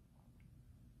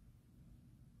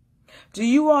 Do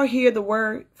you all hear the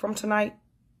word from tonight?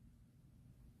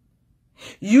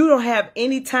 You don't have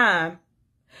any time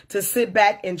to sit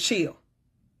back and chill.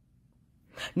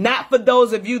 Not for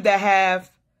those of you that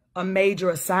have a major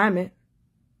assignment.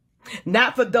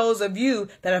 Not for those of you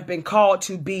that have been called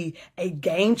to be a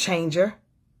game changer.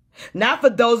 Not for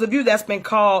those of you that's been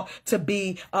called to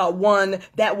be one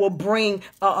that will bring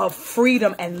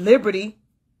freedom and liberty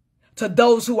to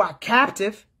those who are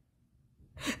captive.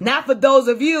 Not for those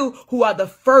of you who are the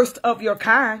first of your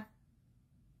kind.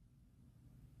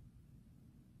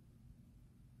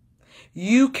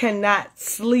 You cannot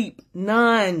sleep,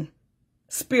 none,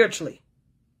 spiritually.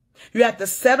 You have to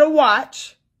set a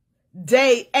watch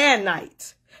day and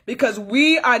night, because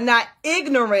we are not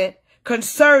ignorant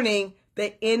concerning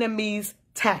the enemy's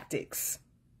tactics.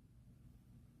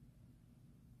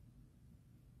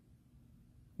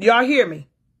 Y'all hear me?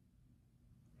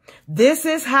 This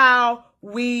is how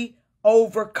we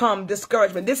overcome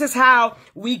discouragement. This is how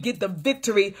we get the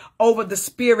victory over the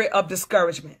spirit of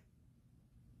discouragement.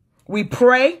 We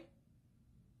pray.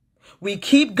 We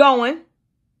keep going.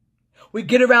 We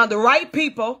get around the right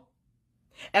people.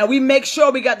 And we make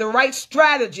sure we got the right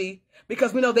strategy,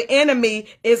 because we know the enemy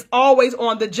is always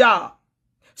on the job.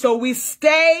 So we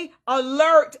stay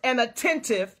alert and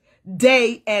attentive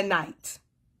day and night.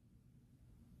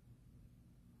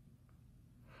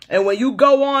 And when you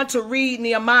go on to read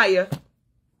Nehemiah,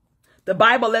 the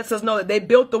Bible lets us know that they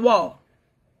built the wall.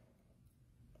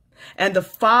 And the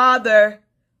Father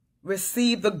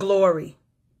received the glory.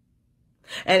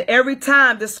 And every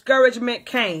time discouragement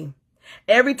came,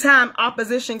 every time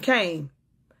opposition came,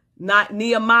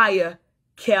 Nehemiah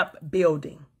kept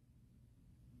building.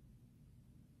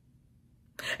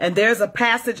 And there's a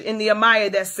passage in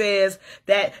Nehemiah that says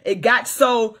that it got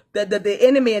so that the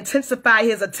enemy intensified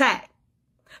his attack.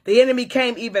 The enemy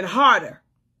came even harder.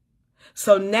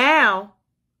 So now,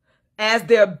 as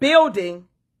they're building,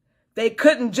 they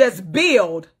couldn't just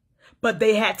build, but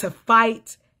they had to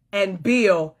fight and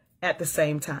build at the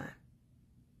same time.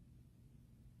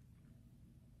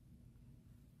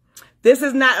 This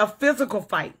is not a physical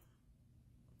fight,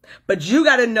 but you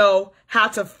got to know how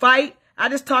to fight. I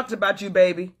just talked about you,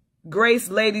 baby. Grace,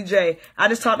 Lady J, I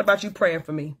just talked about you praying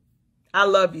for me. I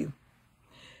love you.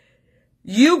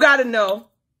 You got to know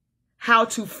how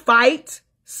to fight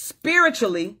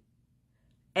spiritually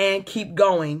and keep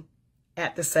going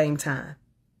at the same time.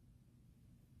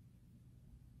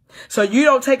 So you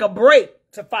don't take a break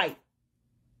to fight.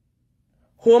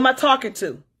 Who am I talking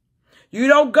to? You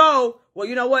don't go, well,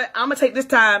 you know what? I'm going to take this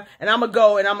time and I'm going to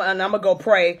go and I'm going to go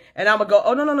pray and I'm going to go,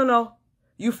 oh, no.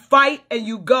 You fight and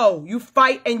you go. You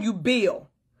fight and you build.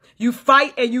 You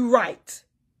fight and you write.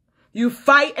 You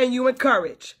fight and you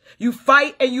encourage. You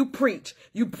fight and you preach.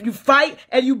 You fight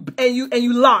and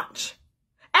you launch.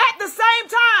 At the same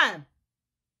time.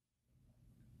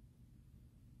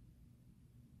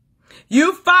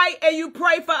 You fight and you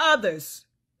pray for others.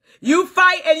 You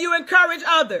fight and you encourage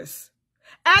others.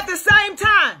 At the same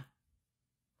time.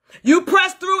 You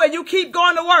press through and you keep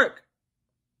going to work.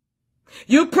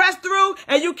 You press through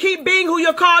and you keep being who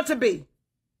you're called to be.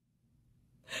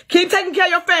 Keep taking care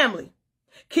of your family.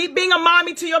 Keep being a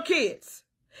mommy to your kids.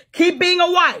 Keep being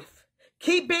a wife.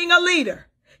 Keep being a leader.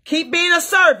 Keep being a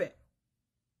servant.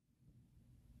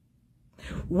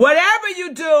 Whatever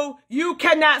you do, you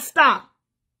cannot stop.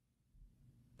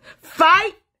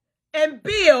 Fight and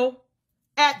build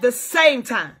at the same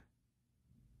time.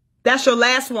 That's your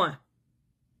last one.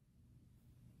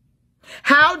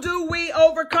 How do we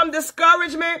overcome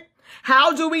discouragement?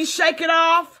 How do we shake it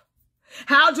off?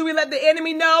 How do we let the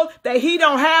enemy know that he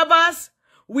don't have us?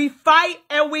 We fight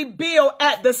and we build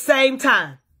at the same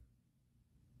time.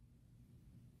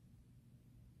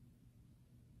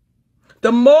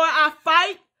 The more I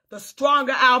fight, the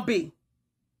stronger I'll be.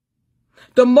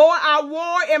 The more I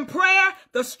war in prayer,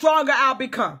 the stronger I'll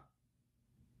become.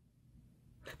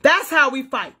 That's how we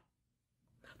fight.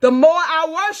 The more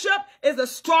I worship is the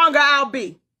stronger I'll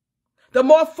be. The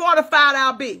more fortified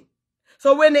I'll be.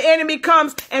 So when the enemy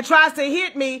comes and tries to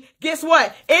hit me, guess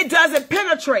what? It doesn't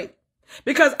penetrate.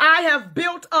 Because I have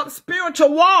built up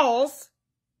spiritual walls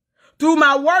through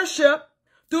my worship,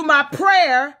 through my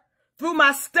prayer, through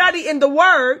my study in the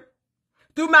word,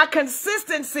 through my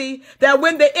consistency, that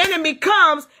when the enemy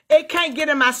comes, it can't get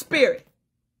in my spirit.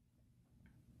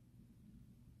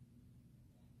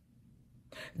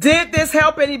 Did this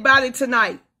help anybody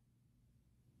tonight?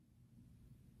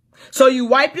 So you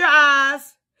wipe your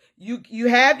eyes, you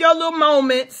have your little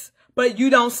moments, but you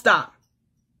don't stop.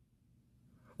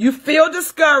 You feel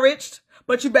discouraged,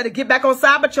 but you better get back on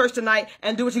Cyber Church tonight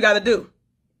and do what you got to do.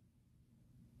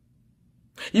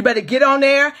 You better get on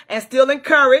there and still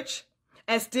encourage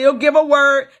and still give a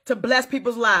word to bless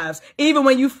people's lives, even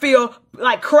when you feel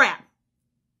like crap.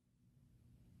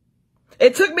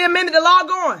 It took me a minute to log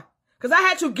on because I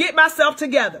had to get myself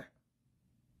together.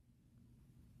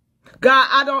 God,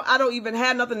 I don't even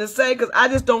have nothing to say because I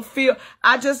just don't feel,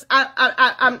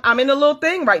 I'm in a little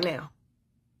thing right now.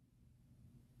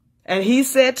 And he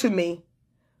said to me,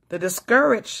 the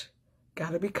discouraged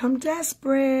got to become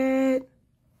desperate.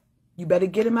 You better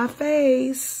get in my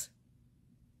face.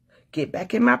 Get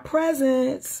back in my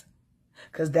presence.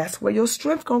 Because that's where your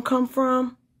strength going to come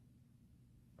from.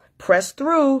 Press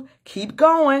through. Keep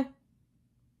going.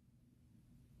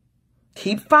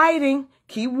 Keep fighting.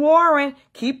 Keep warring.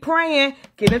 Keep praying.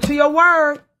 Get into your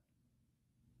word.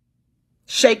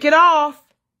 Shake it off.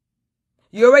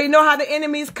 You already know how the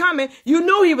enemy's coming. You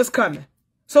knew he was coming.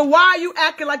 So why are you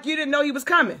acting like you didn't know he was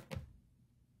coming?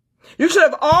 You should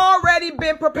have already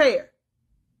been prepared.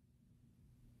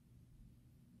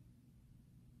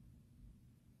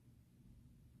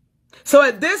 So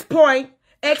at this point,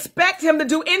 expect him to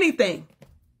do anything.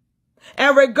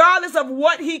 And regardless of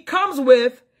what he comes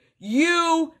with,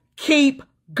 you keep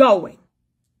going.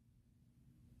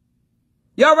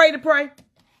 Y'all ready to pray?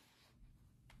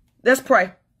 Let's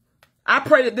pray. I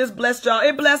pray that this blessed y'all.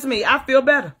 It blessed me. I feel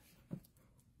better.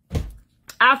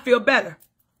 I feel better.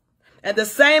 And the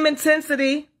same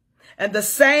intensity and the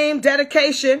same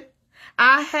dedication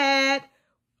I had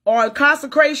on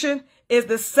consecration is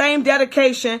the same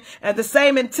dedication and the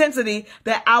same intensity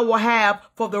that I will have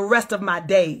for the rest of my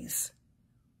days.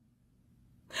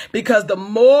 Because the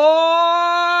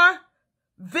more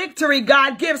victory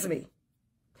God gives me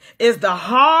is the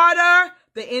harder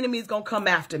the enemy is going to come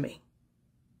after me.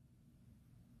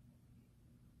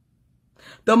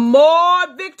 The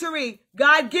more victory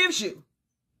God gives you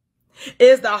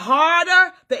is the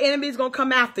harder the enemy is going to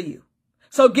come after you.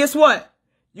 So guess what?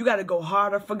 You got to go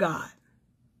harder for God.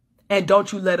 And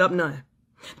don't you let up none.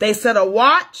 They set a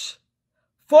watch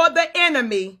for the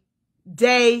enemy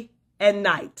day and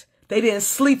night. They didn't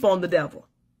sleep on the devil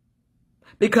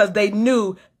because they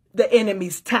knew the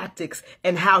enemy's tactics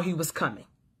and how he was coming.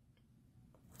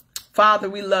 Father,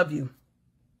 we love you.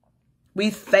 we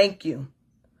thank you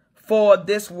for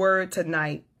this word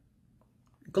tonight.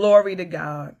 Glory to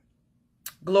God.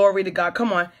 Glory to God.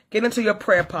 Come on, get into your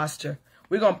prayer posture.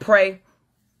 We're going to pray.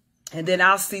 And then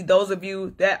I'll see those of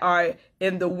you that are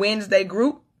in the Wednesday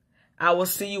group. I will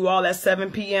see you all at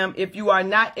 7 p.m. If you are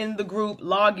not in the group,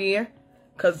 log in,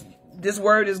 because this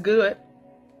word is good.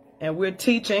 And we're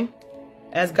teaching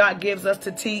as God gives us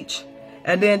to teach.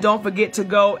 And then don't forget to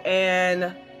go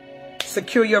and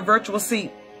secure your virtual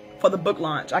seat for the book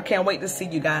launch. I can't wait to see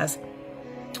you guys.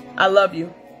 I love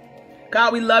you.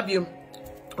 God, we love you.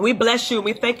 We bless you.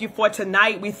 We thank you for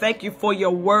tonight. We thank you for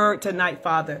your word tonight,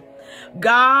 Father.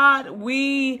 God,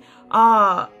 we're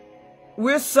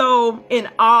so in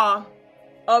awe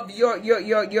of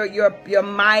your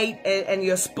might and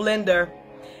your splendor,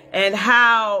 and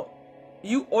how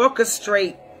you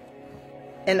orchestrate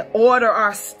and order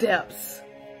our steps,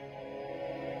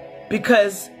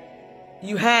 because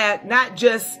you had not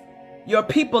just your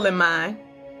people in mind,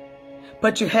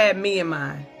 but you had me in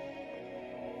mind.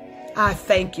 I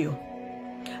thank you.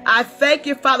 I thank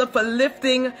you, Father, for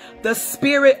lifting the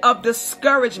spirit of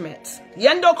discouragement,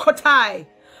 Yendo Kotai,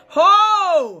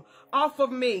 off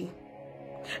of me.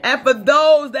 And for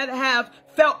those that have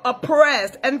felt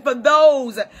oppressed, and for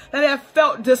those that have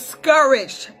felt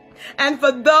discouraged, and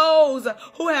for those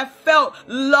who have felt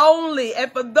lonely,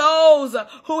 and for those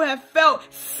who have felt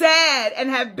sad and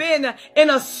have been in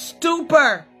a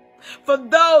stupor, for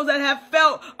those that have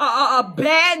felt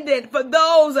abandoned, for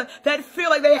those that feel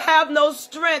like they have no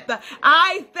strength,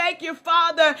 I thank you,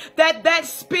 Father, that that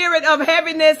spirit of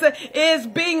heaviness is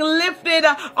being lifted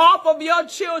off of your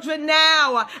children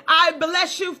now. I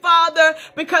bless you, Father,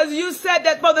 because you said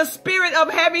that for the spirit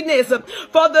of heaviness,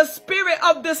 for the spirit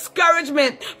of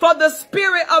discouragement, for the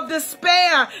spirit of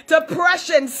despair,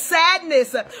 depression,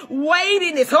 sadness,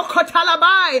 weightiness, to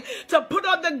put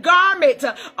on the garment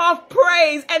of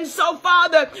praise. And so,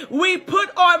 Father, we put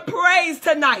on praise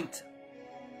tonight.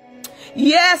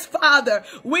 Yes, Father,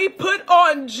 we put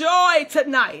on joy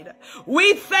tonight.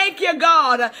 We thank you,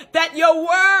 God, that your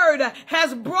word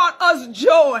has brought us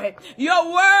joy.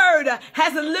 Your word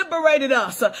has liberated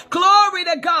us. Glory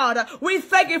to God. We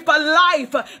thank you for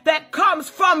life that comes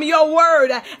from your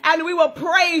word, and we will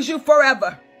praise you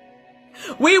forever.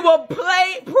 We will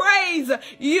praise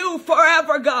you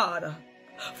forever, God.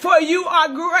 For you are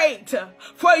great,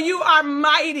 for you are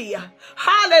mighty,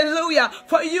 hallelujah,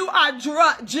 for you are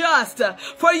just,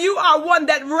 for you are one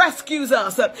that rescues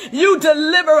us, you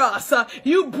deliver us,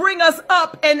 you bring us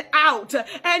up and out,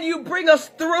 and you bring us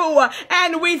through,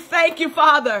 and we thank you,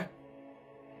 Father.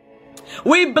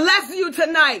 We bless you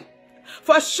tonight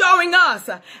for showing us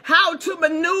how to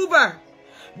maneuver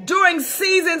during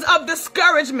seasons of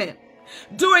discouragement,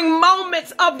 during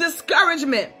moments of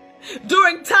discouragement,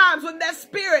 during times when that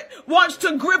spirit wants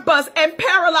to grip us and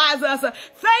paralyze us.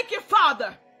 Thank you,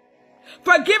 Father,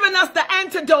 for giving us the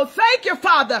antidote. Thank you,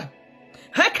 Father,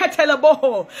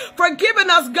 for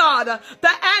giving us, God, the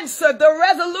answer, the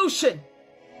resolution.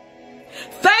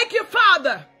 Thank you,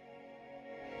 Father,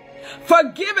 for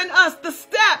giving us the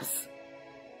steps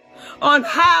on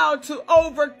how to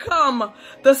overcome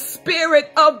the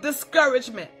spirit of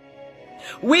discouragement.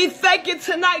 We thank you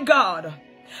tonight, God,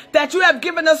 that you have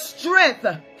given us strength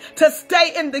to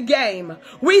stay in the game.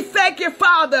 We thank you,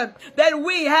 Father, that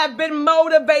we have been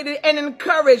motivated and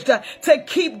encouraged to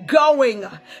keep going,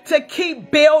 to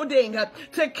keep building,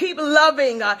 to keep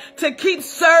loving, to keep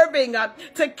serving,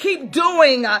 to keep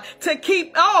doing, to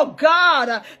keep,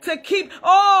 to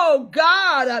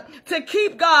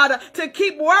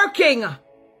keep working.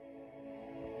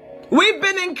 We've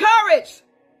been encouraged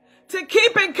to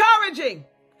keep encouraging,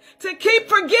 to keep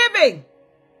forgiving.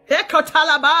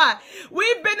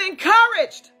 We've been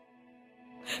encouraged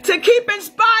to keep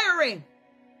inspiring,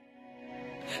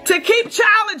 to keep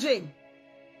challenging,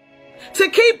 to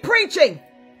keep preaching,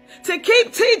 to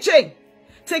keep teaching,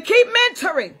 to keep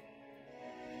mentoring.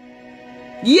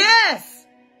 Yes,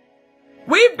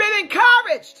 we've been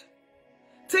encouraged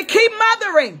to keep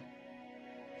mothering,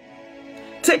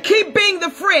 to keep being the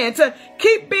friend, to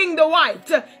keep being the wife,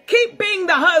 to keep being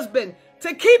the husband,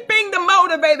 to keep being the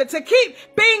motivator, to keep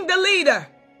being the leader.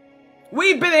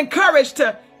 We've been encouraged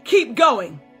to keep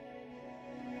going.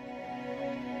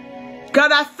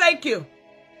 God, I thank you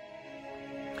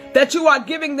that you are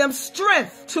giving them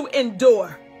strength to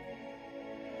endure.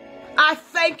 I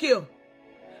thank you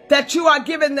that you are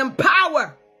giving them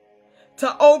power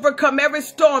to overcome every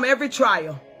storm, every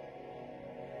trial.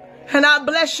 And I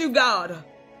bless you, God,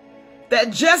 that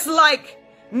just like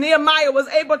Nehemiah was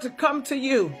able to come to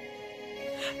you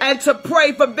and to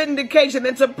pray for vindication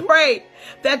and to pray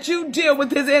that you deal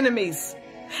with his enemies,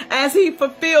 as he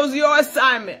fulfills your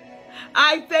assignment.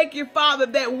 I thank you, Father,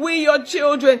 that we, your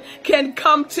children, can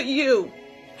come to you,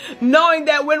 knowing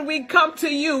that when we come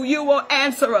to you, you will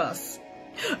answer us.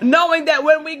 Knowing that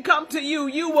when we come to you,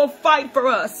 you will fight for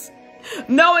us.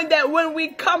 Knowing that when we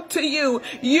come to you,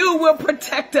 you will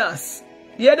protect us.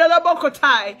 Knowing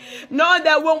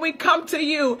that when we come to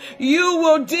you, you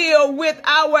will deal with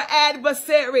our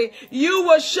adversary. You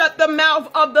will shut the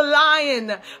mouth of the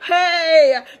lion.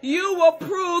 Hey, you will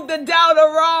prove the doubter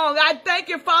wrong. I thank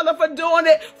you, Father, for doing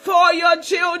it for your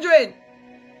children.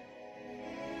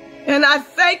 And I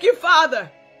thank you, Father,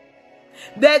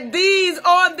 that these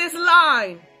on this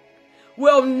line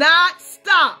will not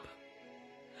stop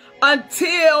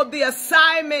until the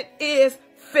assignment is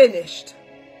finished.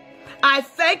 I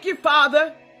thank you,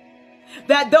 Father,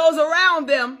 that those around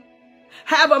them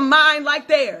have a mind like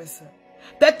theirs,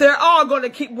 that they're all going to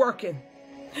keep working.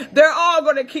 They're all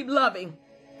going to keep loving.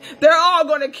 They're all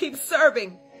going to keep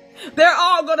serving. They're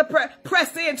all going to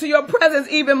press into your presence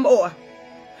even more.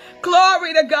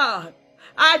 Glory to God.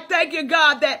 I thank you,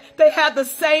 God, that they have the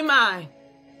same mind,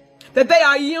 that they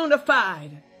are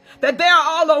unified, that they are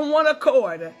all on one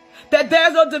accord, that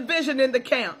there's no division in the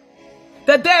camp,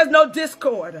 that there's no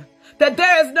discord, that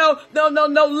there is no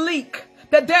leak,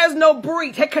 that there's no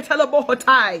breach. I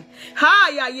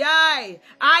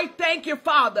thank you,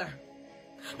 Father,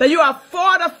 that you are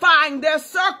fortifying their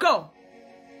circle,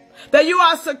 that you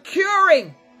are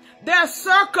securing their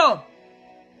circle.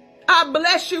 I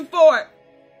bless you for it,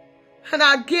 and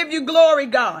I give you glory,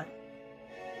 God.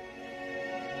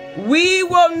 We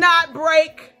will not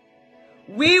break.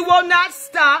 We will not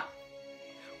stop.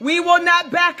 We will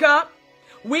not back up.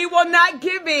 We will not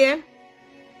give in.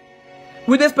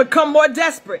 We just become more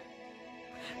desperate.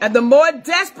 And the more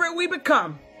desperate we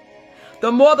become,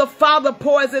 the more the Father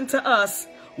pours into us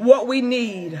what we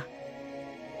need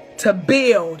to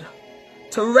build,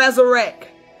 to resurrect,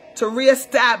 to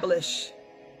reestablish,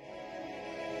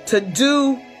 to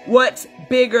do what's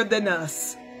bigger than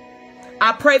us.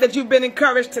 I pray that you've been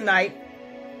encouraged tonight.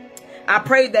 I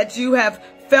pray that you have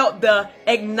felt the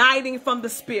igniting from the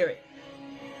Spirit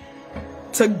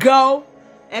to go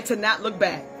and to not look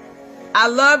back. I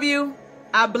love you.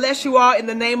 I bless you all in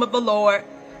the name of the Lord.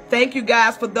 Thank you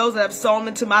guys for those that have sown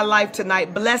into my life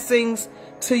tonight. Blessings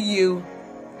to you.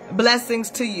 Blessings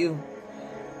to you.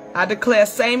 I declare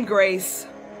same grace,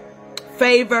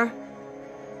 favor,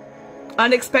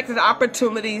 unexpected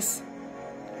opportunities,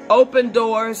 open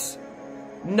doors,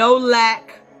 no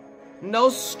lack, no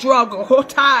struggle.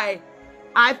 I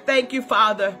thank you,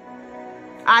 Father.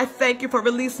 I thank you for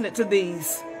releasing it to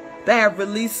these that have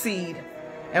released seed.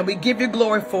 And we give you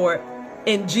glory for it.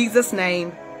 In Jesus'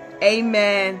 name,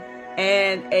 amen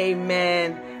and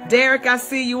amen. Derek, I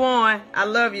see you on. I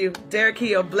love you. Derek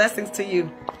Hill, blessings to you.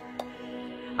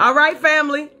 All right,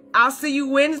 family. I'll see you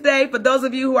Wednesday. For those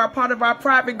of you who are part of our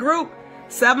private group,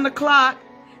 7 o'clock.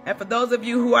 And for those of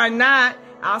you who are not,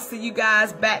 I'll see you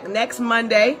guys back next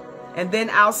Monday. And then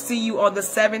I'll see you on the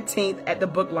 17th at the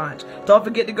book launch. Don't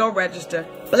forget to go register.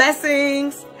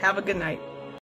 Blessings. Have a good night.